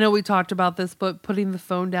 I know we talked about this, but putting the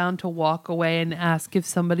phone down to walk away and ask if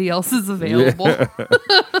somebody else is available.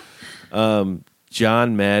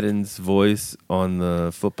 John Madden's voice on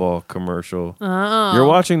the football commercial. Oh. You're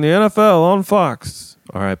watching the NFL on Fox.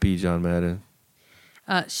 R.I.P. John Madden.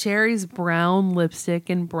 Sherry's brown lipstick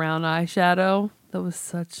and brown eyeshadow. That was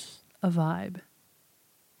such a vibe.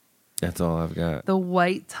 That's all I've got. The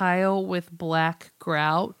white tile with black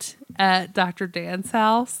grout at Dr. Dan's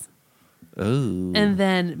house. Oh. And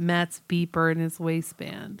then Matt's beeper in his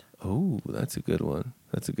waistband. Oh, that's a good one.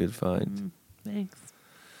 That's a good find. Thanks.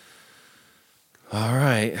 All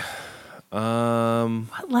right.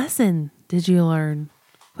 What lesson did you learn?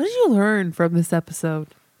 What did you learn from this episode?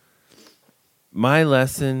 My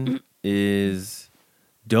lesson is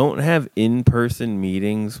don't have in-person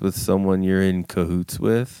meetings with someone you're in cahoots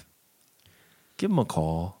with. Give them a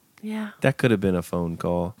call. Yeah, That could have been a phone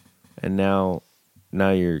call. And now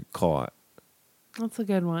you're caught. that's a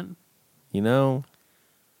good one. You know?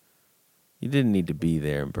 You didn't need to be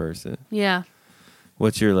there in person. Yeah.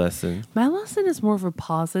 What's your lesson? My lesson is more of a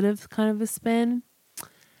positive kind of a spin.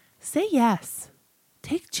 Say yes.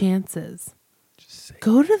 Take chances. Just say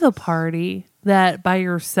Go to the party that by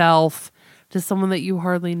yourself to someone that you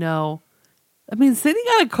hardly know. I mean, Sydney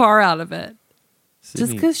got a car out of it. Just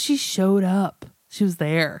Sydney, because she showed up. She was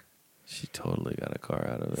there. she totally got a car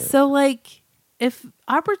out of it. So, like, if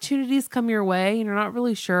opportunities come your way and you're not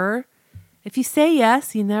really sure, if you say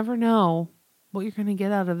yes, you never know what you're going to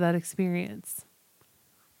get out of that experience.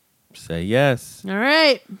 Say yes. All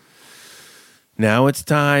right. Now it's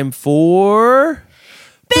time for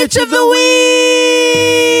Bitch of the Week!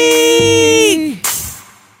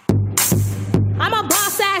 I'm a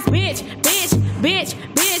boss ass bitch, bitch, bitch,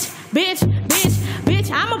 bitch, bitch, bitch,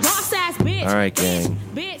 bitch. I'm a boss ass bitch. All right, gang.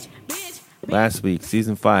 Bitch, bitch. Last week,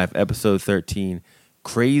 season 5, episode 13,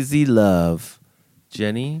 Crazy Love.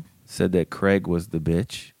 Jenny said that Craig was the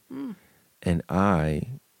bitch, and I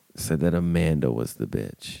said that Amanda was the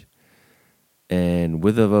bitch. And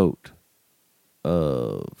with a vote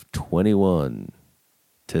of 21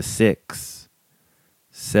 to 6,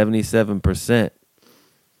 77%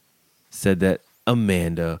 said that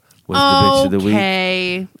Amanda was the bitch of the week.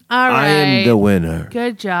 Okay. All right. I am the winner.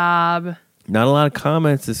 Good job. Not a lot of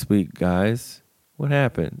comments this week, guys. What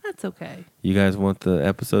happened? That's okay. You guys want the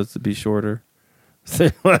episodes to be shorter?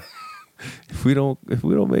 If we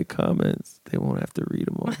don't make comments, they won't have to read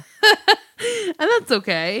them all. And that's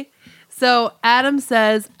okay. So Adam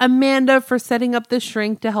says, Amanda for setting up the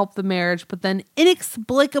shrink to help the marriage, but then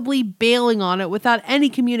inexplicably bailing on it without any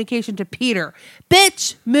communication to Peter.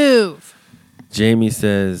 Bitch, move. Jamie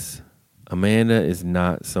says, Amanda is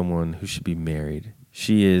not someone who should be married.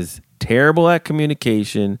 She is terrible at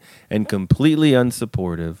communication and completely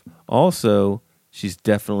unsupportive. Also, she's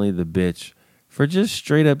definitely the bitch for just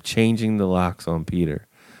straight up changing the locks on Peter.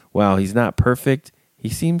 While he's not perfect, he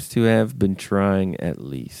seems to have been trying at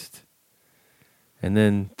least. And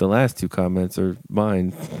then the last two comments are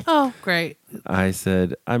mine. Oh, great. I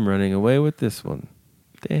said, I'm running away with this one.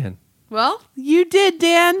 Dan. Well, you did,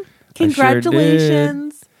 Dan. sure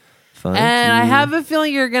Congratulations. Thank And I you. have a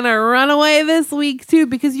feeling you're going to run away this week, too,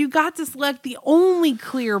 because you got to select the only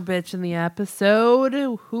clear bitch in the episode,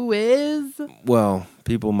 who is... Well,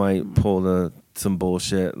 people might pull some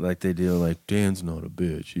bullshit like they do, like, Dan's not a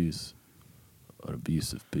bitch. He's an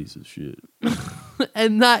abusive piece of shit.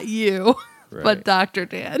 and not you, Right. but Dr.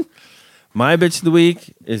 Dan. My bitch of the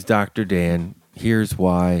week is Dr. Dan. Here's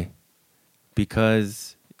why.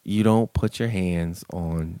 Because you don't put your hands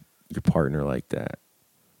on your partner like that.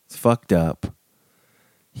 It's fucked up.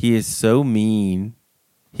 He is so mean.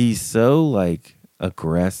 He's so, like,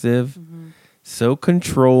 aggressive, so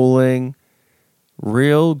controlling,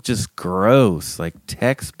 real just gross, like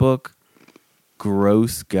textbook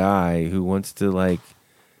gross guy who wants to, like,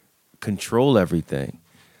 control everything.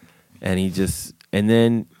 And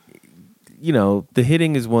then, you know, the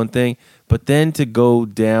hitting is one thing, but then to go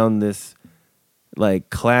down this, like,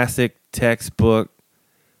 classic textbook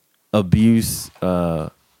abuse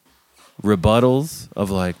rebuttals of,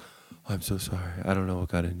 like, I'm so sorry, I don't know what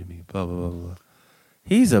got into me, blah, blah, blah, blah.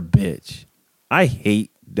 He's a bitch. I hate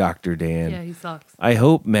Dr. Dan. Yeah, he sucks. I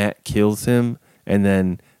hope Matt kills him, and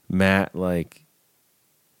then Matt, like,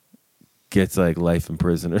 gets, like, life in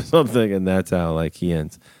prison or something, and that's how, like, he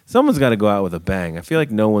ends. Someone's got to go out with a bang. I feel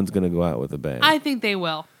like no one's going to go out with a bang. I think they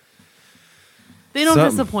will. They don't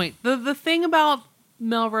Something. disappoint. The thing about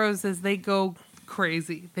Melrose is they go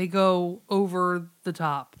crazy. They go over the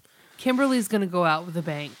top. Kimberly's going to go out with a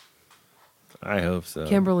bang. I hope so.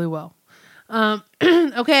 Kimberly will.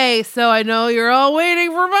 Okay, so I know you're all waiting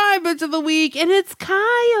for my bitch of the week, and it's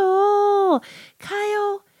Kyle.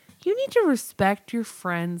 Kyle, you need to respect your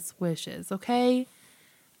friends' wishes, okay?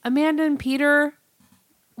 Amanda and Peter,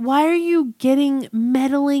 why are you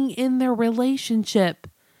meddling in their relationship?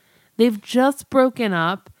 They've just broken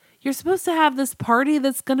up. You're supposed to have this party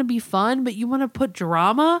that's going to be fun, but you want to put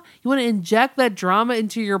drama? You want to inject that drama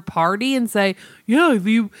into your party and say, yeah,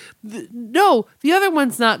 no, the other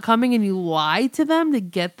one's not coming, and you lie to them to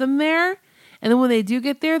get them there. And then when they do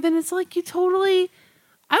get there, then it's like I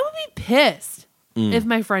would be pissed if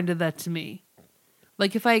my friend did that to me.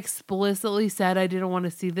 Like if I explicitly said I didn't want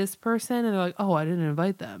to see this person and they're like, oh, I didn't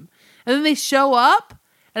invite them. And then they show up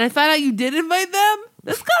and I find out you did invite them.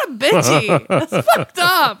 That's kind of bitchy. That's fucked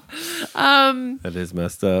up. That is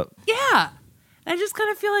messed up. Yeah. I just kind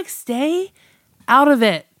of feel like stay out of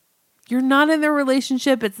it. You're not in their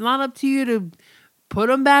relationship. It's not up to you to put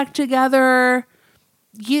them back together.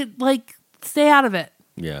 You stay out of it.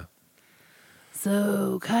 Yeah.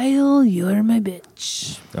 So, Kyle, you're my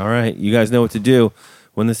bitch. All right. You guys know what to do.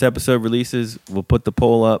 When this episode releases, we'll put the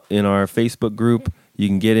poll up in our Facebook group. You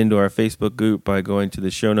can get into our Facebook group by going to the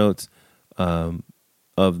show notes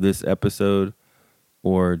of this episode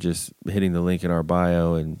or just hitting the link in our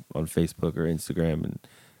bio and on Facebook or Instagram, and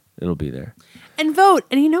it'll be there. And vote.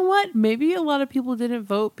 And you know what? Maybe a lot of people didn't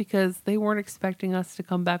vote because they weren't expecting us to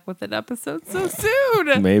come back with an episode so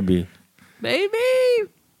soon. Maybe.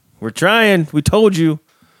 We're trying. We told you.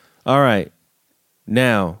 All right.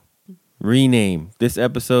 Now, rename. This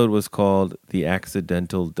episode was called The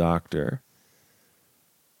Accidental Doctor.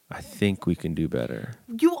 I think we can do better.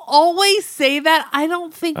 You always say that. I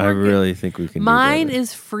don't think I really think we can do better. Mine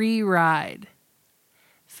is Free Ride.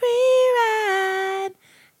 Free ride.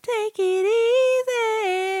 Take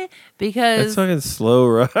it easy. Because that's fucking Slow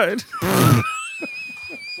Ride.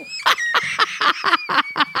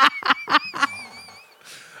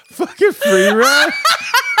 Fucking Free Ride.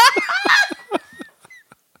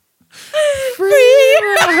 Free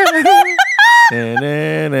ride.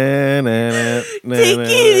 Take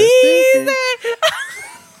it easy.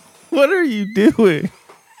 What are you doing?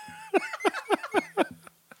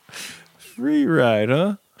 Free Ride,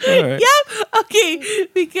 huh? All right. Yep. Okay.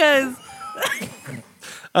 Because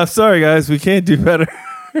I'm sorry, guys. We can't do better.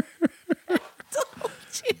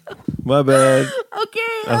 My bad.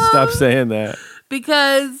 Okay. I'll stop saying that.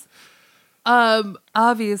 Because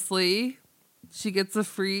obviously she gets a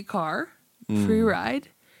free car, free ride,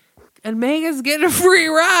 and Megan's getting a free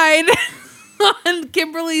ride on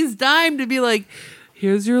Kimberly's dime to be like,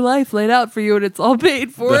 here's your life laid out for you and it's all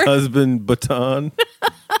paid for. The husband baton.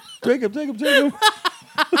 Take him.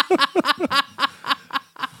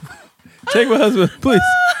 Take my husband, please.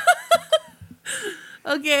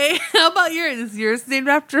 Okay, how about yours? Is yours named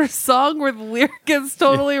after a song where the lyric is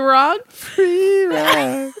totally wrong? Free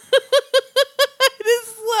ride. It is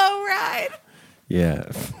Slow Ride.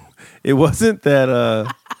 Yeah. It wasn't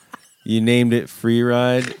that you named it Free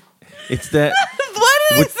Ride. It's that Why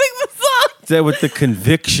did I sing the song? it's that with the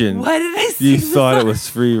conviction Why did I sing you the thought song? it was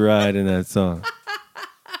Free Ride in that song.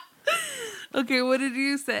 Okay, what did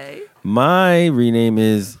you say? My rename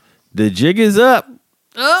is The Jig Is Up.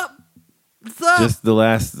 Oh, what's up? Just the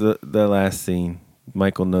last scene.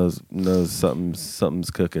 Michael knows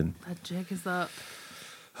something's cooking. That jig is up.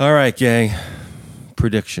 All right, gang.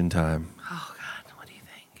 Prediction time. Oh, God, what do you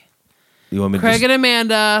think? You want me to Craig and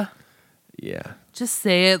Amanda. Yeah. Just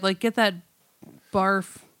say it. Like, get that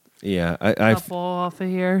barf Yeah. I couple off of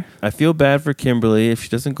here. feel bad for Kimberly. If she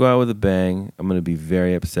doesn't go out with a bang, I'm going to be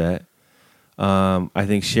very upset. I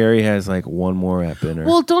think Sherry has like one more ep in her.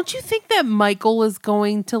 Well, don't you think that Michael is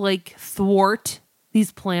going to like thwart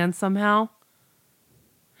these plans somehow?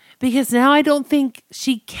 Because now I don't think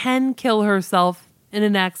she can kill herself in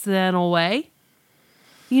an accidental way.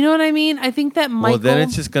 You know what I mean? I think that Michael... Well, then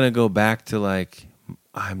it's just going to go back to like,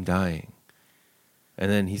 I'm dying.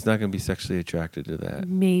 And then he's not going to be sexually attracted to that.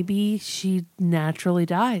 Maybe she naturally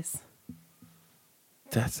dies.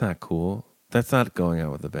 That's not cool. That's not going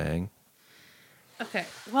out with a bang. Okay.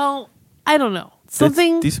 Well, I don't know.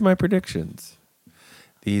 Something... These are my predictions.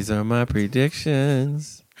 These are my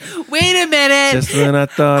predictions. Wait a minute. Just when I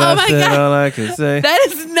thought Oh I my said God. all I could say. That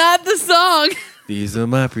is not the song. These are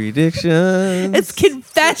my predictions. It's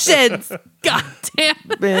Confessions. God damn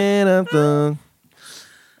it. Been up the...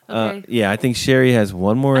 Okay. Yeah, I think Sherry has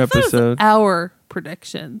one more I thought it was episode. our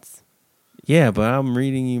predictions. Yeah, but I'm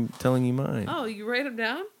telling you mine. Oh, you write them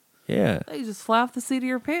down? Yeah. Oh, you just fly off the seat of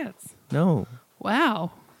your pants. No.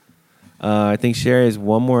 Wow. I think Sherry has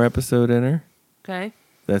one more episode in her. Okay.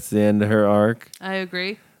 That's the end of her arc. I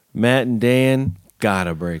agree. Matt and Dan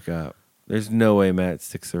gotta break up. There's no way Matt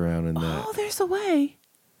sticks around in that. Oh, there's a way.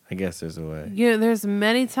 I guess there's a way. Yeah, there's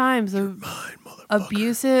many times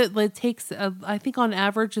abusive. It takes, I think on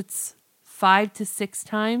average, it's 5 to 6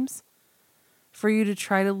 times for you to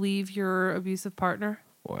try to leave your abusive partner.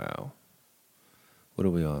 Wow. What are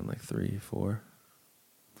we on? Like 3, 4?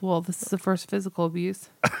 Well, this is the first physical abuse.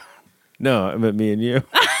 No, I meant me and you.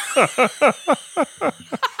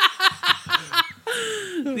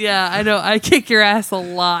 Yeah, I know. I kick your ass a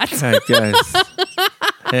lot. All right, guys.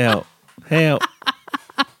 Help.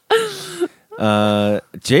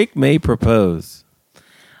 Jake may propose.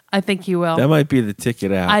 I think you will. That might be the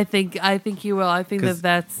ticket out. I think you will. I think 'Cause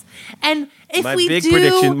that's and if my we big do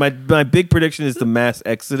prediction, my big prediction is the mass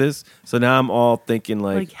exodus. So now I'm all thinking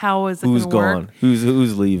like how is it who's gonna work? gone,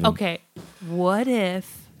 who's leaving. Okay, what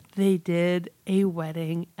if they did a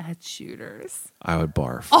wedding at Shooters? I would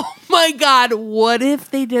barf. Oh my God! What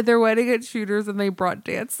if they did their wedding at Shooters and they brought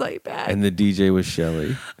Dance Site back? And the DJ was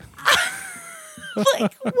Shelly.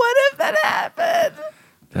 Like, what if that happened?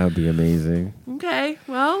 That would be amazing. Okay,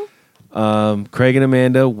 well, Craig and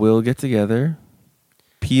Amanda will get together.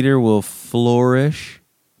 Peter will flourish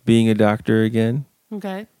being a doctor again.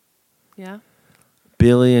 okay, yeah,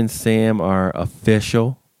 Billy and Sam are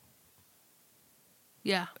official.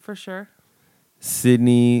 yeah, for sure.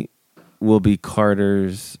 Sydney will be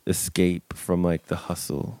Carter's escape from like the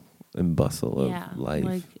hustle and bustle of Yeah, life.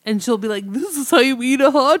 like, and she'll be like, "This is how you eat a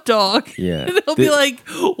hot dog." Yeah. and he'll be like,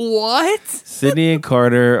 "What?" Sydney and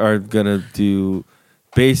Carter are gonna do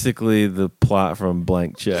basically the plot from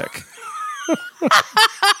Blank Check.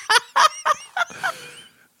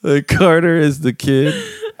 Like Carter is the kid,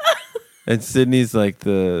 and Sydney's like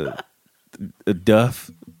the Duff,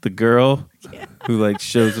 the girl who like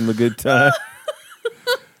shows him a good time,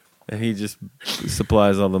 and he just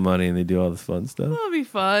supplies all the money, and they do all the fun stuff. That'll be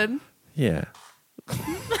fun. Yeah.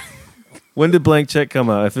 When did Blank Check come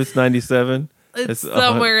out? If it's 97, It's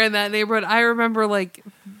somewhere in that neighborhood. I remember like,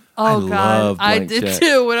 I oh God, love I Blank did Check.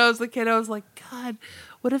 too. When I was a kid, I was like, God,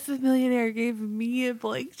 what if a millionaire gave me a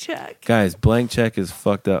blank check? Guys, Blank Check is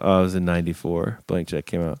fucked up. Oh, it was in 94. Blank Check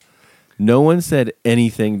came out. No one said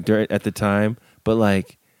anything at the time, but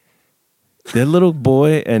like that little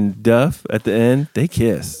boy and Duff at the end, they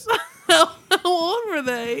kiss. How old were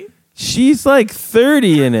they? She's like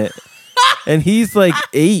 30 in it, and he's like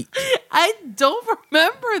 8. I don't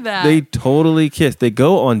remember that. They totally kiss. They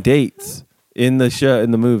go on dates in the show,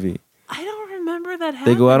 in the movie. I don't remember that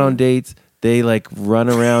happening. They go out on dates. They like run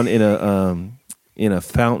around in a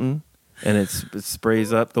fountain, and it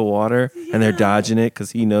sprays up the water, and they're dodging it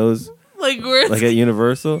because he knows, Like where's like at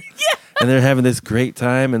Universal. Yeah. And they're having this great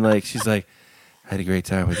time, and like she's like, "I had a great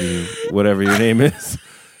time with you, whatever your name is."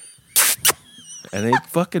 And they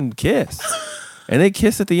fucking kiss, and they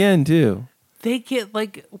kiss at the end too. they get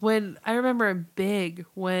like when I remember in Big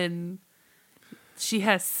when she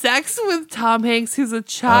has sex with Tom Hanks, who's a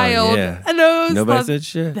child. yeah. And I was Nobody like, said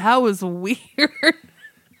shit. that was weird.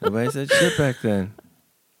 Nobody said shit back then.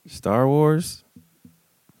 Star Wars,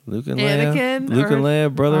 Luke and Anakin, Leia, Luke or- and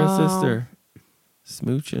Leia, brother and Oh. sister,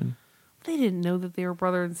 smooching. They didn't know that they were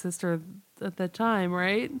brother and sister at that time,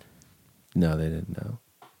 right? No, they didn't know.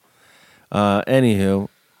 Anywho,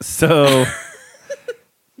 so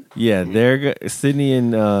yeah, Sydney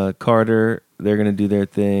and Carter. They're gonna do their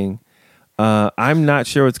thing. I'm not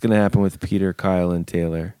sure what's gonna happen with Peter, Kyle, and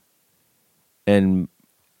Taylor. And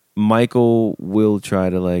Michael will try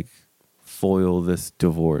to like foil this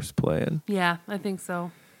divorce plan. Yeah, I think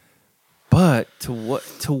so. But to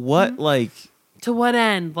what like To what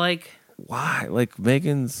end? Like, why? Like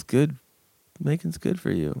Megan's good. Megan's good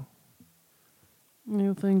for you.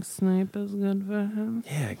 you think Snape is good for him?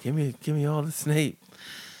 Yeah, give me all the Snape.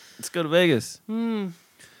 Let's go to Vegas.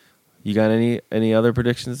 You got any other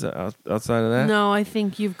predictions outside of that? No, I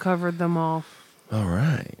think you've covered them all. All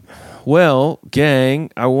right. Well,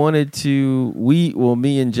 gang,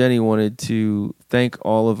 me and Jenny wanted to thank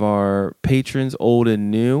all of our patrons, old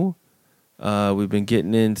and new. We've been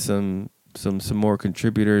getting in some more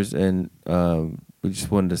contributors, and we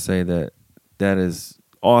just wanted to say that is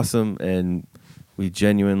awesome, and we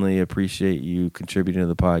genuinely appreciate you contributing to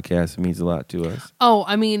the podcast. It means a lot to us. Oh,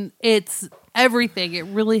 I mean, it's everything. It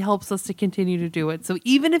really helps us to continue to do it. So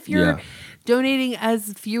even if you're donating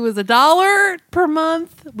as few as $1 per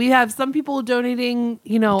month, we have some people donating,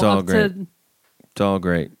 It's all up great. to It's all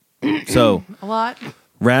great. So, a lot.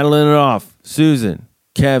 rattling it off. Susan,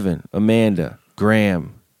 Kevin, Amanda,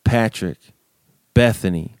 Graham, Patrick,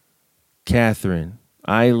 Bethany, Catherine,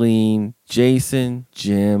 Eileen, Jason,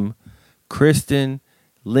 Jim, Kristen,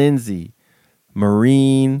 Lindsay,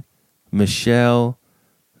 Maureen, Michelle,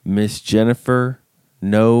 Miss Jennifer,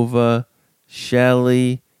 Nova,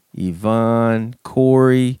 Shelly, Yvonne,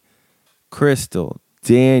 Corey, Crystal,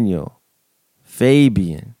 Daniel,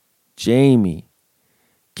 Fabian, Jamie,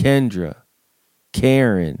 Kendra,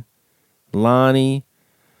 Karen, Lonnie,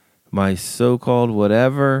 my so-called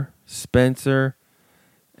whatever, Spencer,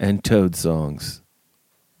 and Toad Songs.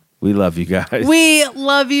 We love you guys. We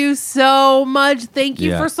love you so much. Thank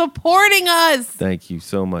you Yeah. for supporting us. Thank you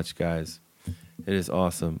so much, guys. It is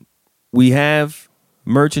awesome. We have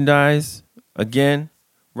merchandise again,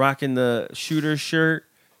 rocking the Shooter shirt.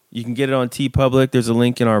 You can get it on TeePublic. There's a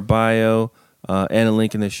link in our bio. and a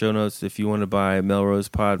link in the show notes if you want to buy Melrose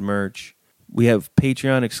Pod merch. We have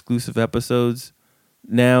Patreon exclusive episodes.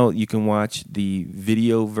 Now you can watch the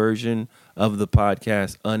video version of the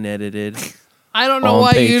podcast unedited. I don't know on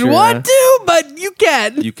why you'd Patreon. want to, but you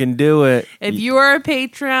can. You can do it. If you are a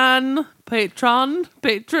patron Patreon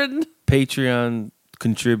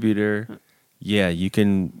contributor, yeah, you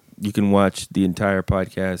can watch the entire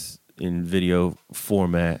podcast in video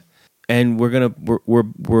format. And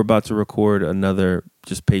we're about to record another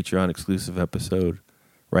just Patreon exclusive episode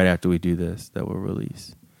right after we do this that we'll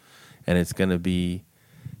release. And it's going to be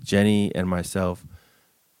Jenny and myself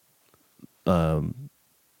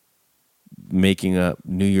making up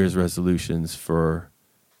New Year's resolutions for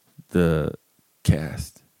the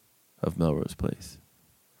cast of Melrose Place.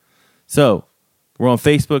 So we're on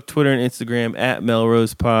Facebook, Twitter, and Instagram at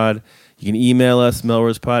Melrose Pod. You can email us,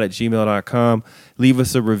 melrosepod@gmail.com. Leave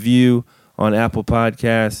us a review on Apple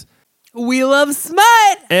Podcasts. We love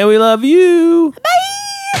smut. And we love you. Bye.